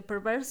 like the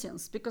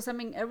perversions, because I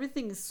mean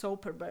everything is so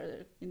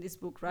perverted in this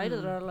book, right?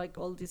 There are like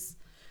all these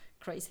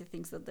crazy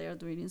things that they are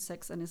doing in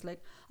sex, and it's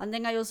like, and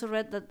then I also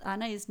read that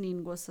Anais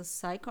Nin was a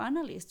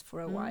psychoanalyst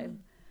for a while.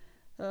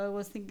 I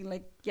was thinking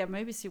like, yeah,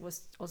 maybe she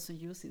was also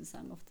using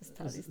some of the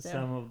studies there.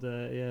 Some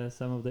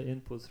of the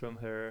inputs from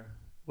her.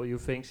 Well, you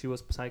think she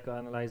was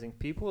psychoanalyzing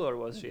people, or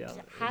was she?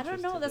 I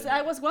don't know.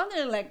 I was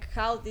wondering, like,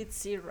 how did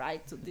she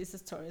write to these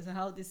stories, and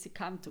how did she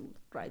come to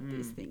write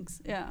these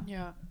things?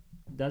 Yeah.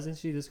 Doesn't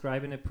she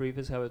describe in a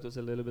preface how it was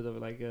a little bit of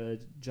like a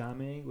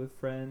jamming with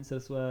friends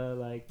as well?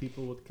 Like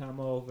people would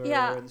come over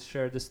and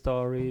share the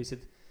stories.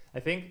 I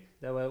think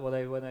that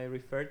when I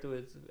referred to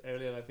it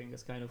earlier, I think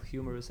it's kind of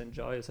humorous and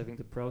joyous. I think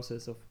the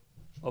process of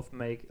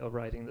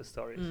writing the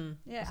stories.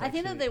 Yeah, I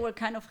think that they were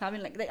kind of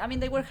having like,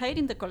 they were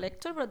hating the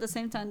collector, but at the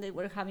same time they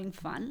were having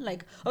fun.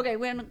 Like, okay,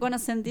 we're gonna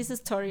send this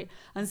story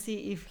and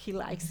see if he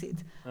likes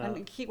it.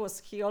 And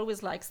he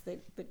always likes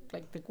the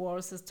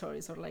worst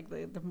stories, or like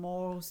the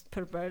most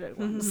perverted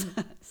ones.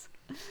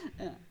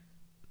 Yeah.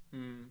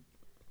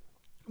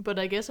 But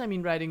I guess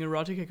writing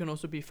erotica can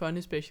also be fun,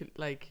 especially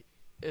like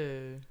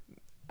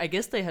I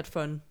guess they had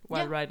fun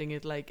while writing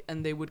it, like,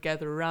 and they would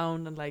gather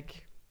around and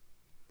like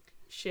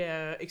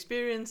share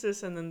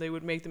experiences, and then they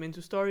would make them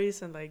into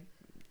stories, and like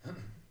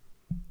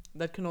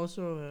that can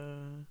also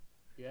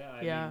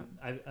I mean,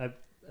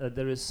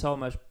 there is so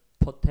much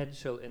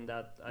potential in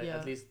that.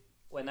 At least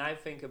when I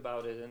think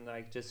about it, and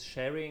like just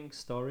sharing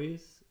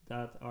stories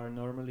that are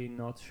normally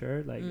not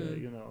shared, like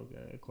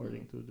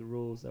according to the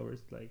rules our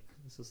like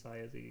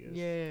society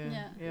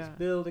is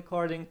built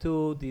according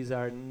to. These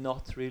are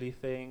not really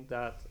things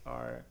that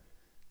are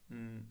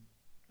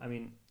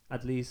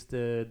at least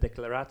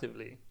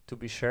declaratively to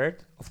be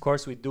shared. Of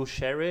course we do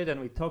share it and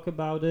we talk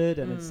about it,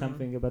 and it's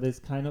something, but it's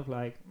kind of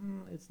like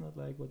it's not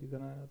like what you're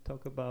gonna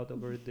talk about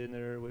over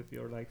dinner with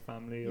your like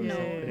family or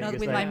something. Not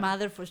with my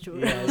mother for sure.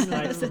 It's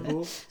like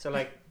so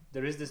like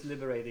there is this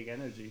liberating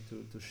energy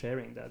to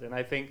sharing that, and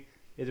I think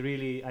I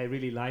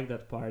really like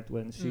that part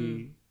when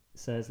she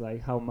says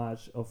like how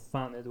much of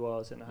fun it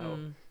was, and how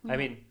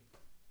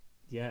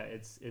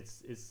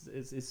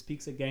it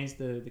speaks against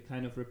the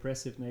kind of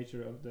repressive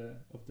nature of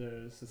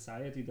the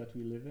society that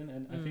we live in.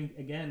 And I think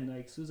again,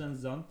 like Susan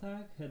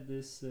Sontag had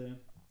this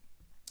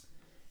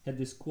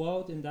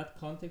quote in that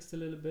context a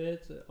little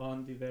bit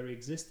on the very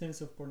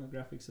existence of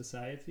pornographic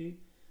society,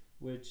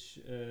 which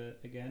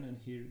again, and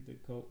here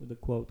the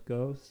quote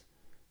goes,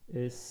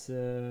 is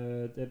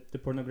the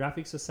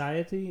pornographic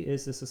society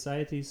is a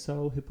society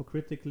so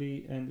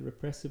hypocritically and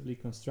repressively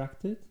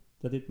constructed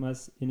that it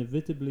must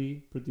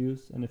inevitably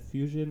produce an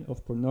effusion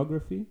of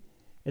pornography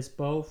as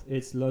both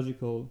its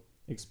logical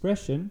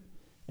expression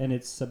and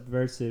its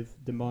subversive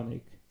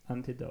demonic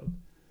antidote.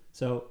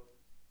 So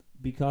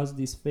because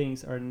these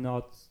things are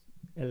not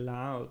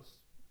allowed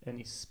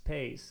any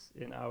space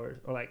in our,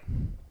 or like,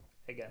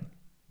 again,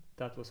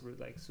 that was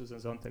like Susan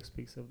Sontag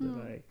speaks of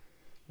the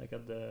like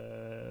at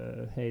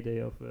the heyday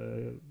of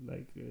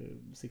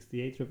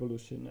 68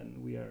 revolution,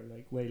 and we are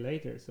like way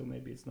later, so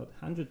maybe it's not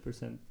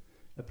 100%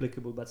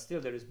 applicable, but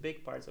still there is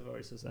big parts of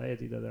our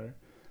society that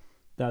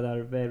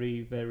are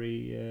very,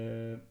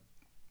 very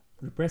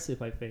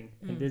repressive, I think.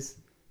 And this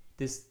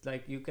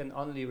like you can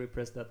only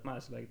repress that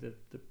much, like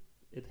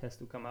it has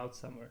to come out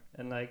somewhere,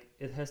 and like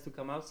it has to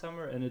come out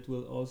somewhere, and it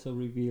will also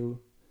reveal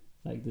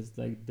like this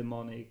like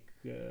demonic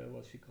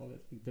what she call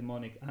it, like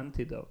demonic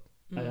antidote.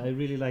 I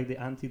really like the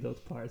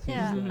antidote part.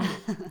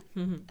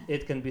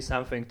 It can be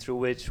something through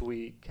which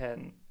we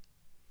can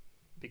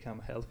become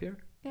healthier.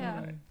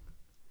 Yeah,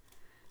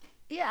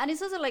 and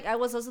it's also like I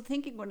was also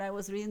thinking when I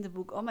was reading the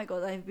book, oh my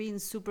god, I've been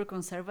super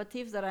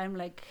conservative, that I'm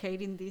like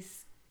hating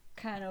this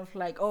kind of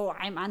like, oh,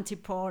 I'm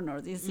anti-porn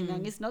or this thing.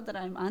 And it's not that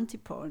I'm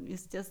anti-porn,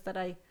 it's just that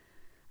I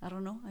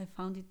don't know, I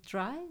found it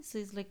dry. So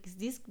it's like, is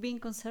this being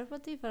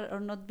conservative or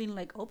not being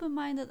like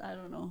open-minded? I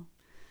don't know.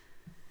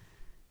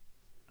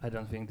 I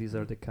don't think these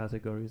are the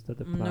categories that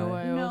apply. No,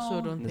 I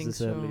also don't think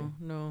so.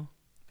 No.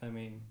 I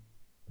mean,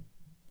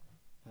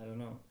 I don't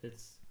know.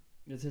 It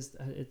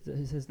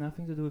has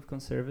nothing to do with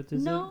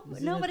conservatism. No,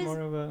 but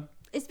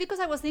it's because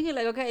I was thinking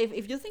like, okay,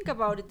 if you think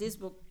about it, this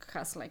book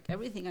has like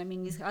everything. I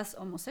mean, it has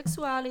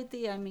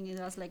homosexuality. I mean, it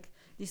has like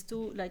these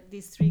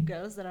three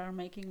girls that are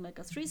making like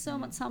a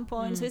threesome at some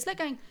point. So it's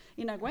like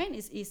in a way,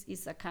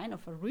 it's a kind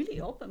of a really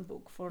open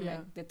book for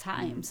like the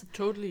times.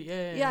 Totally,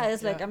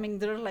 it's like, I mean,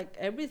 there are like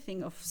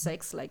everything of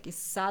sex, like it's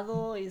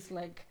subtle, it's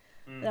like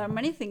there are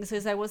many things.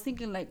 So I was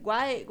thinking like,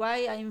 why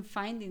I'm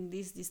finding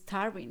this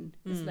disturbing?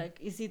 It's like,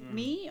 is it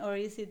me or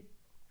is it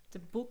the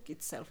book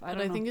itself? I don't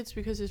know. I think it's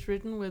because it's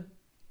written with,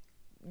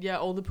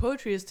 all the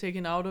poetry is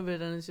taken out of it,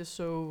 and it's just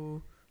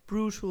so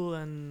brutal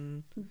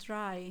and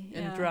dry.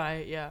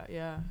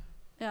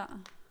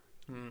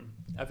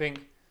 I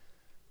think,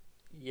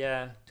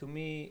 to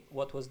me,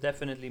 what was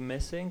definitely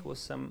missing was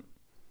some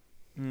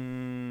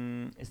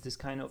is this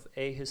kind of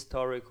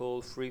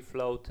ahistorical,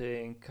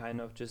 free-floating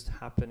kind of just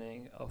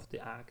happening of the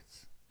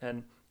acts.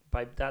 And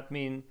by that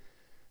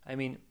I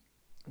mean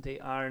they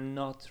are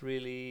not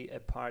really a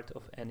part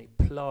of any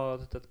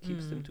plot that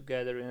keeps them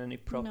together in any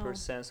proper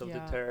sense of the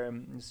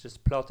term. It's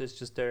just plot is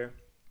just there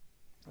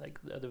like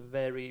at a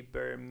very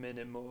bare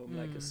minimum,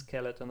 like a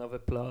skeleton of a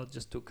plot,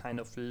 just to kind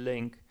of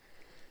link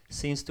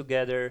scenes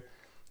together.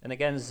 And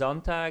again,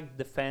 Sontag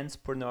defends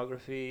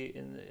pornography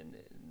in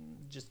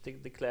just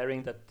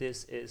declaring that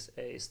this is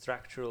a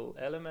structural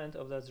element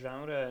of that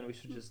genre, and we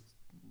should just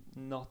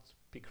not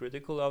be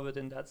critical of it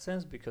in that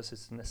sense, because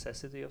it's a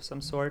necessity of some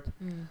sort,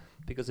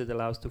 because it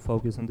allows to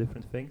focus on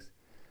different things.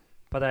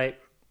 But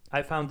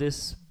I found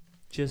this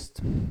just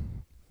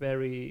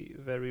very,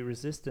 very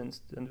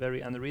resistant and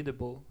very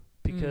unreadable,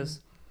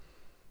 because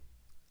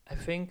I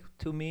think,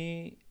 to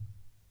me,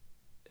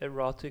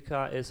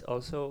 erotica is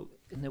also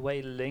in a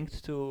way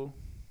linked to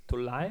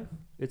life.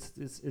 It's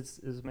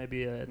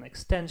maybe an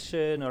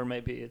extension, or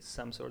maybe it's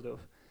some sort of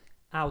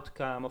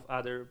outcome of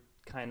other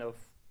kind of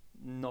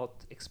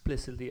not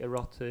explicitly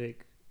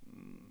erotic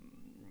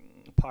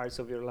parts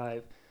of your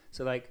life.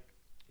 So like,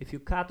 if you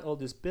cut all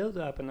this build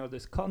up and all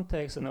this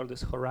context and all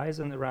this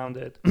horizon around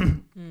it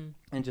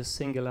and just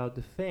single out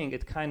the thing,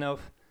 it kind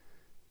of,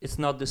 it's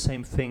not the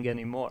same thing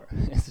anymore.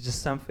 It's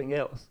just something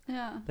else.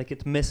 Yeah. Like,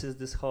 it misses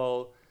this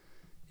whole,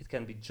 it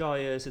can be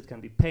joyous, it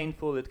can be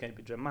painful, it can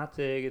be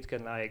dramatic, it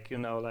can, like, you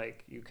know,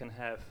 like, you can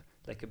have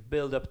like a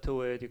build up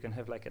to it, you can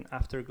have like an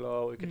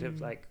afterglow, you could have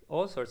like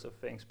all sorts of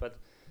things. But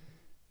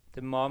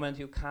the moment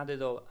you cut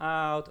it all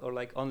out, or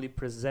like only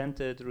present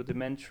it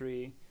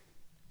rudimentary,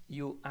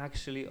 you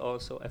actually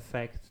also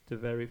affect the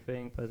very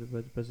thing. But it's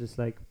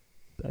like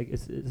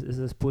it's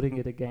just putting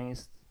it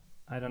against,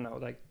 I don't know,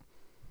 like,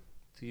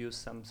 to use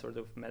some sort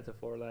of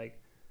metaphor, like,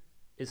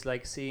 it's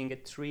like seeing a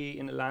tree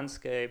in a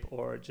landscape,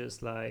 or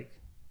just like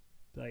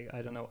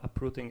I don't know,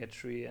 uprooting a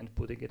tree and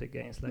putting it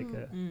against like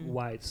a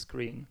wide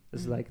screen.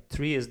 It's like,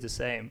 tree is the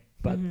same,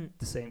 but at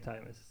the same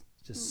time it's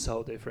just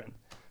so different.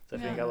 So I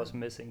think I was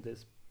missing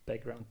this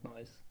background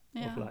noise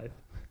of life.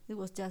 It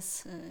was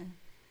just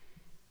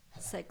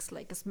sex,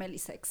 like a smelly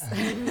sex. So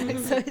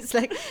it's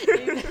like,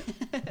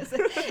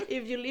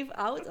 if you leave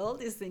out all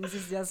these things,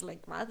 it's just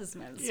like bad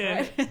smells,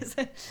 right?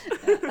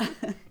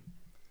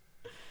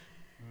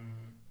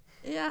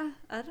 Yeah,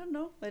 I don't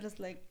know. I was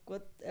like,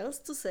 what else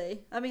to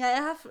say? I mean,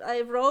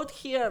 I wrote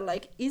here,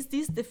 like, is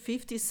this the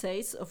 50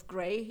 Shades of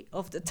Grey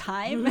of the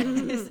time?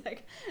 It's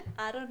like,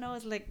 I don't know.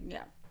 It's like,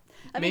 yeah.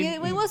 I mean,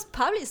 it was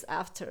published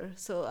after,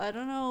 so I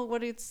don't know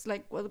what it's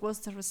like. What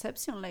was the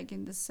reception like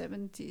in the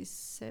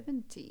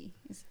 70?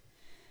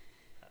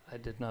 I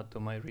did not do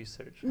my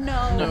research.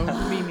 No,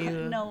 me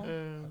neither. No.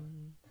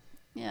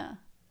 Yeah.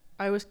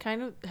 I was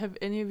kind of. Have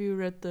any of you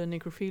read the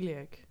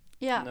Necrophiliac?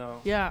 Yeah. No.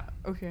 Yeah.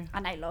 Okay.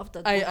 And I loved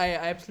that. I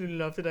absolutely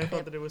loved it. I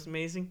thought that it was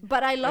amazing.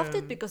 But I loved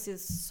it because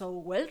it's so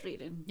well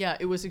written. Yeah,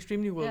 it was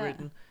extremely well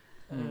written.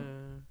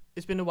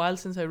 It's been a while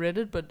since I read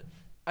it, but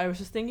I was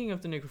just thinking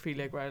of the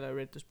Necrophiliac while I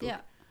read this book.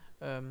 Yeah.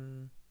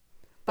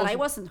 But I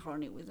wasn't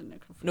horny with the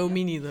Necrophiliac. No,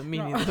 me neither.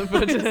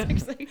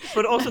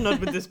 But also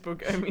not with this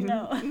book. I mean,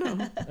 no.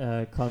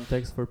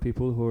 Context for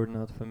people who are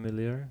not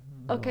familiar.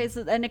 Okay,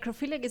 so the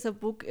Necrophiliac is a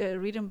book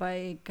written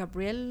by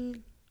Gabriel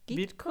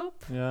Gitkop.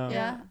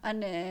 Yeah.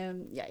 And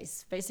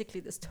it's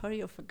basically the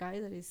story of a guy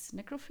that is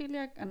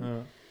necrophiliac,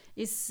 and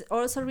it's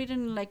also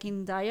written like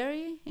in a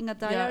diary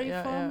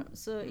form.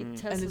 So it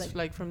tells, and it's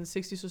like from the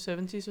 60s or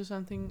 70s or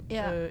something.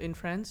 In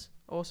France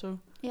also.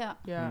 Yeah.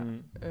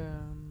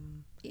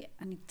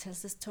 And it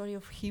tells the story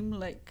of him,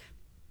 like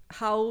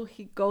how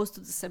he goes to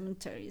the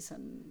cemeteries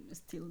and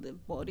steal the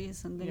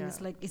bodies, and then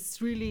it's like,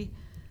 it's really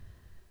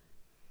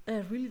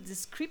really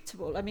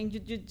descriptible. I mean,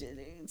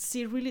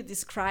 she really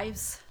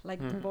describes like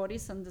the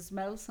bodies and the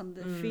smells and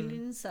the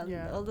feelings and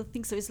all the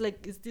things. So it's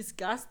like, it's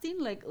disgusting,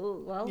 like,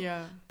 oh wow.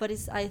 Yeah. But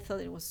I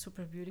thought it was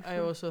super beautiful. I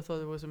also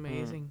thought it was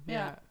amazing.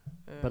 Yeah.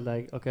 But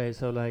like, okay,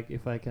 so like,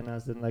 if I can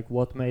ask then, like,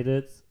 what made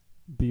it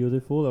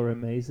beautiful or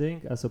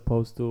amazing as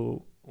opposed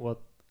to what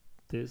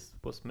this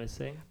was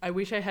missing? I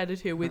wish I had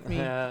it here with me.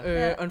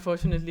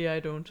 Unfortunately,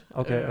 I don't.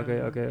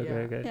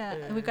 Okay.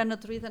 Yeah, we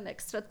cannot read an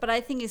extract, but I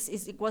think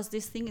it was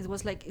this thing. It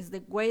was like, it's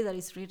the way that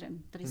it's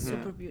written that is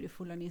super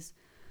beautiful and is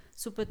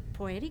super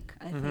poetic,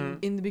 I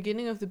think. In the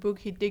beginning of the book,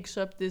 he digs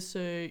up this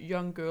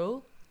young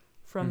girl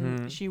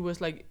from she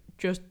was like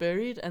just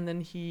buried, and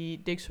then he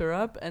digs her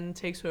up and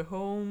takes her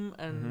home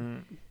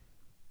and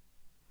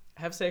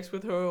have sex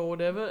with her or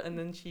whatever, and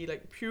then she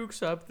like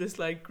pukes up this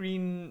like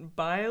green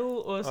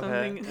bile or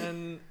something,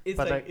 and it's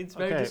it's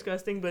very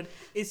disgusting, but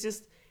it's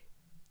just,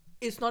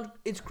 it's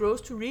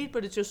gross to read,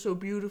 but it's just so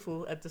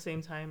beautiful at the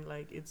same time.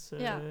 Like, it's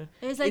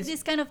it's like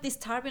this kind of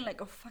disturbing,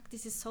 like, oh fuck,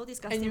 this is so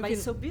disgusting, but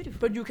it's so beautiful.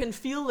 But you can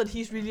feel that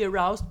he's really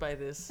aroused by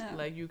this.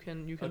 Like, you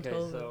can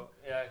tell. So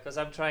because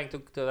I'm trying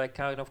to like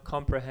kind of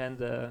comprehend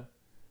the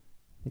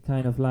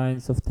kind of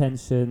lines of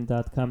tension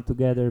that come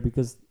together,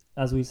 because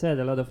as we said,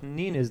 a lot of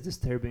Nin is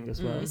disturbing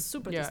as well. It's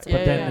super disturbing.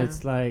 But then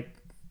it's like,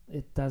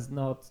 it does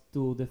not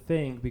do the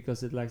thing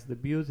because it lacks the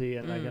beauty,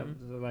 and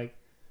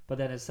but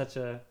then it's such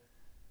a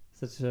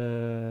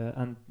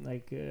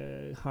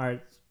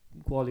hard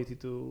quality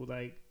to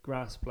like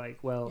grasp.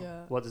 Like,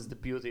 what is the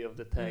beauty of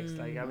the text?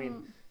 Like, I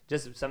mean,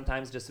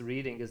 sometimes just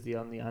reading is the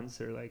only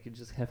answer. Like, you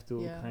just have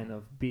to kind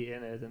of be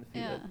in it and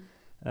feel it.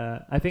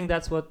 I think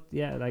that's what,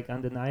 like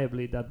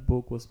undeniably that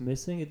book was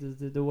missing.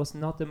 There was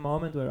not a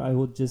moment where I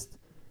would just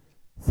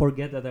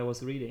forget that I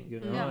was reading, you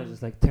know. I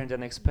just like turn the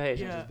next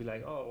page and just be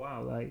like, oh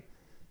wow, like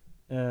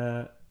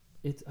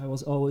I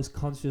was always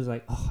conscious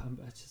like, oh,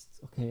 I just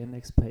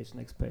next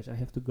page. I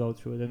have to go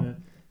through it,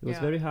 and it was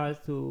very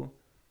hard to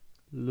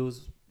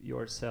lose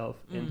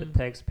yourself in the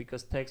text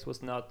because text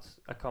was not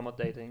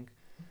accommodating.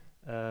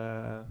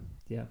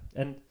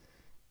 And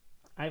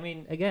I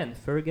mean, again,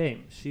 fair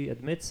game. She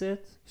admits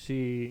it.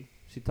 She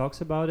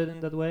talks about it in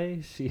that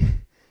way.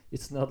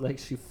 It's not like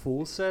she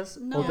fools us.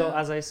 No. Although,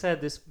 as I said,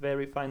 this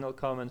very final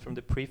comment from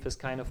the preface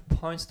kind of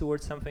points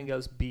towards something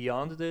else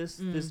beyond this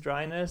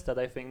dryness that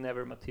I think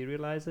never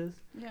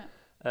materializes.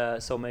 Yeah.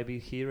 So maybe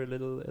here a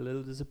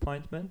little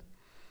disappointment.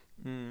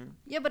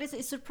 Yeah, but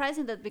it's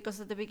surprising that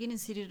because at the beginning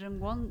she didn't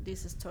want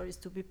these stories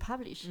to be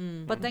published.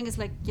 But then it's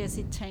like, yes,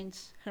 it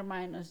changed her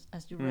mind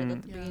as you read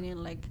at the beginning,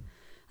 like,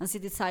 and she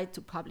decided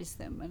to publish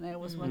them. And I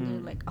was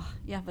wondering like,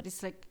 but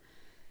it's like,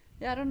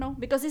 I don't know.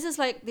 Because this is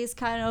like this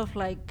kind of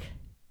like,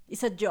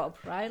 it's a job,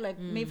 right? Like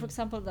me, for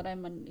example, that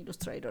I'm an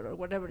illustrator or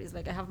whatever it is.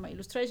 Like I have my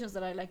illustrations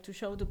that I like to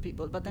show to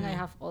people, but then I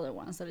have other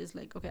ones that is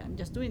like, okay, I'm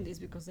just doing this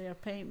because they are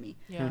paying me.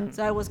 Yeah.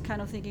 So I was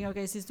kind of thinking,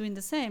 okay, she's doing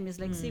the same. It's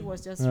like she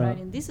was just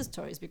writing these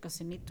stories because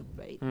she need to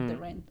pay the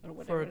rent or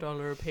whatever. For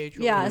 $1 a page.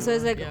 Yeah. So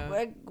it's like,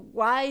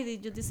 why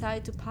did you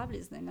decide to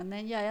publish them? And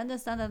then I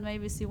understand that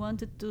maybe she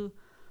wanted to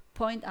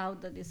point out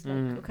that it's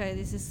like, okay,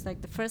 this is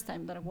like the first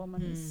time that a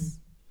woman is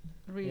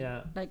really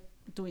like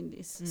doing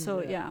this.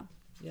 So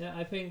Yeah,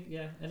 I think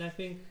and I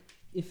think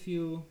if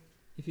you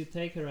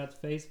take her at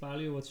face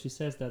value, what she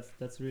says,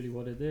 that's really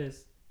what it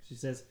is. She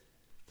says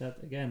that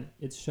again,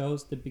 it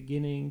shows the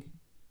beginning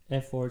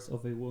efforts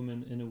of a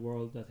woman in a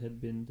world that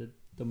had been the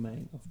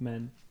domain of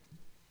men,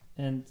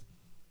 and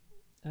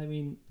I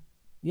mean,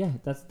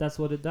 that's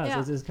what it does.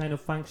 Yeah. It's kind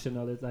of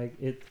functional. It's like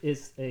it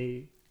is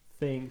a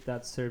thing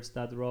that serves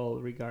that role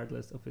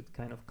regardless of its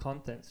kind of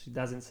content. She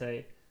doesn't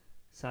say,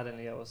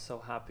 suddenly I was so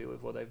happy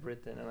with what I've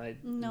written and I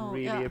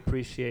really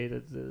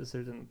appreciated the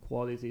certain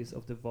qualities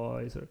of the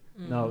voice, or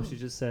no, she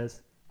just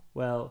says,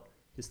 well,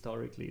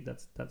 historically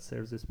that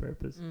serves this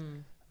purpose.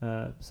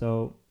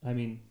 So I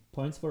mean,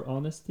 points for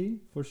honesty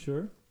for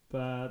sure,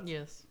 but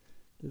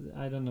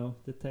I don't know,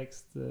 the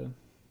text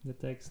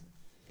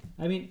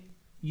I mean,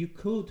 you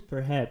could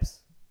perhaps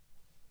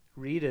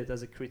read it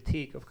as a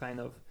critique of kind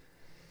of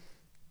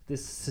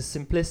this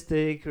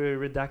simplistic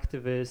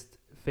reductivist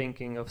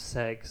thinking of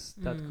sex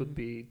that could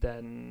be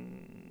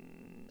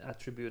then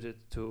attributed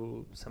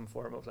to some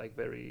form of like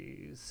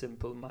very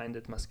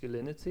simple-minded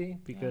masculinity,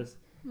 because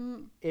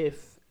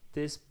if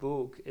this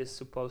book is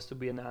supposed to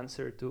be an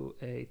answer to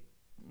a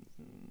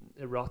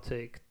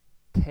erotic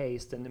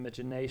taste and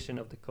imagination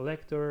of the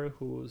collector,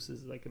 who's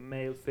is like a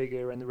male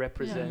figure and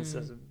represents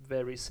as a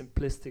very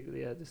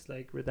simplistically this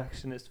like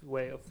reductionist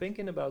way of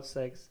thinking about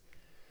sex,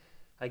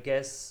 I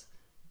guess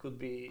could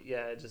be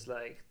just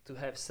like to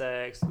have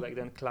sex, like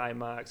then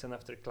climax, and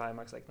after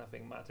climax like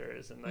nothing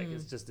matters, and like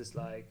it's just this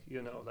like,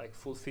 you know, like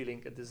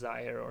fulfilling a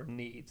desire or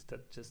need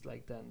that just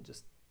like then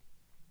just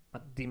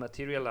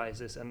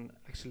dematerializes and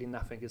actually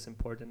nothing is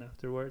important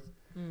afterwards.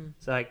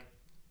 It's like,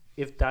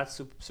 if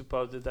that's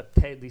supposed that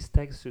these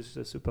texts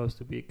are supposed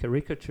to be a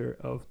caricature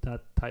of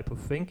that type of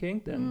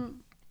thinking,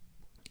 then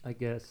I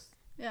guess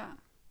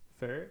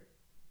fair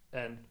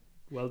and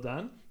well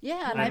done.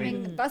 Yeah, and I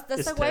mean that's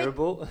it's a way.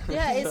 Terrible.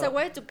 Yeah, it's a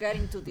way to get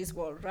into this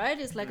world, right?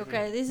 It's like,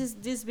 okay,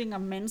 this being a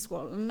men's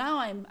world, and now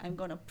I'm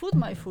gonna put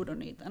my foot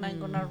on it, and I'm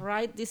gonna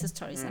write these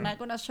stories, and I'm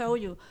gonna show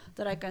you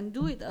that I can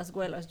do it as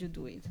well as you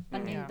do it.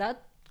 And in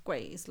that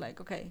way, it's like,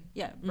 okay,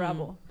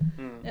 bravo.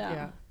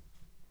 Yeah.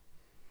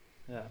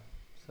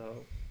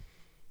 So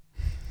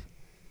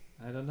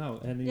I don't know.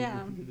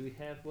 Did we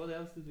have? What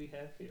else did we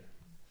have here?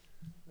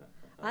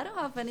 I don't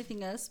have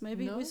anything else.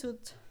 Maybe we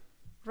should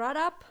wrap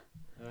up.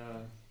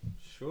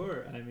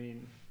 Sure. I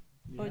mean,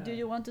 or do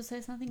you want to say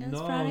something else?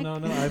 No.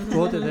 I've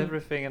quoted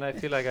everything, and I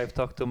feel like I've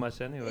talked too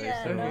much anyway.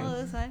 Yeah, so no,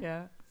 that's fine.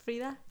 Yeah.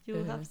 Frida, you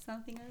have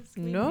something else?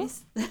 No,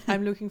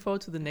 I'm looking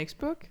forward to the next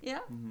book. Yeah.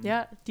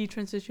 Yeah,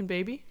 Detransition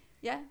Baby.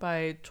 Yeah.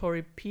 By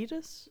Tori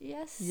Peters.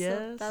 Yes.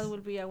 So that will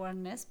be our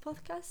next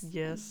podcast.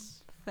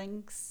 Yes.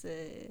 Thanks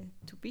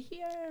to be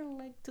here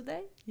like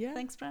today. Yeah.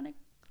 Thanks, Franek.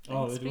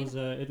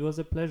 It was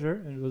a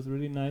pleasure, and it was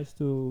really nice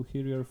to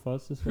hear your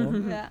thoughts as well.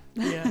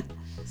 Yeah.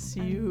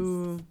 See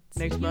you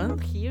next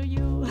month. Hear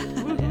you.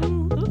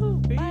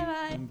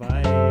 Bye.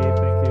 Bye. Bye.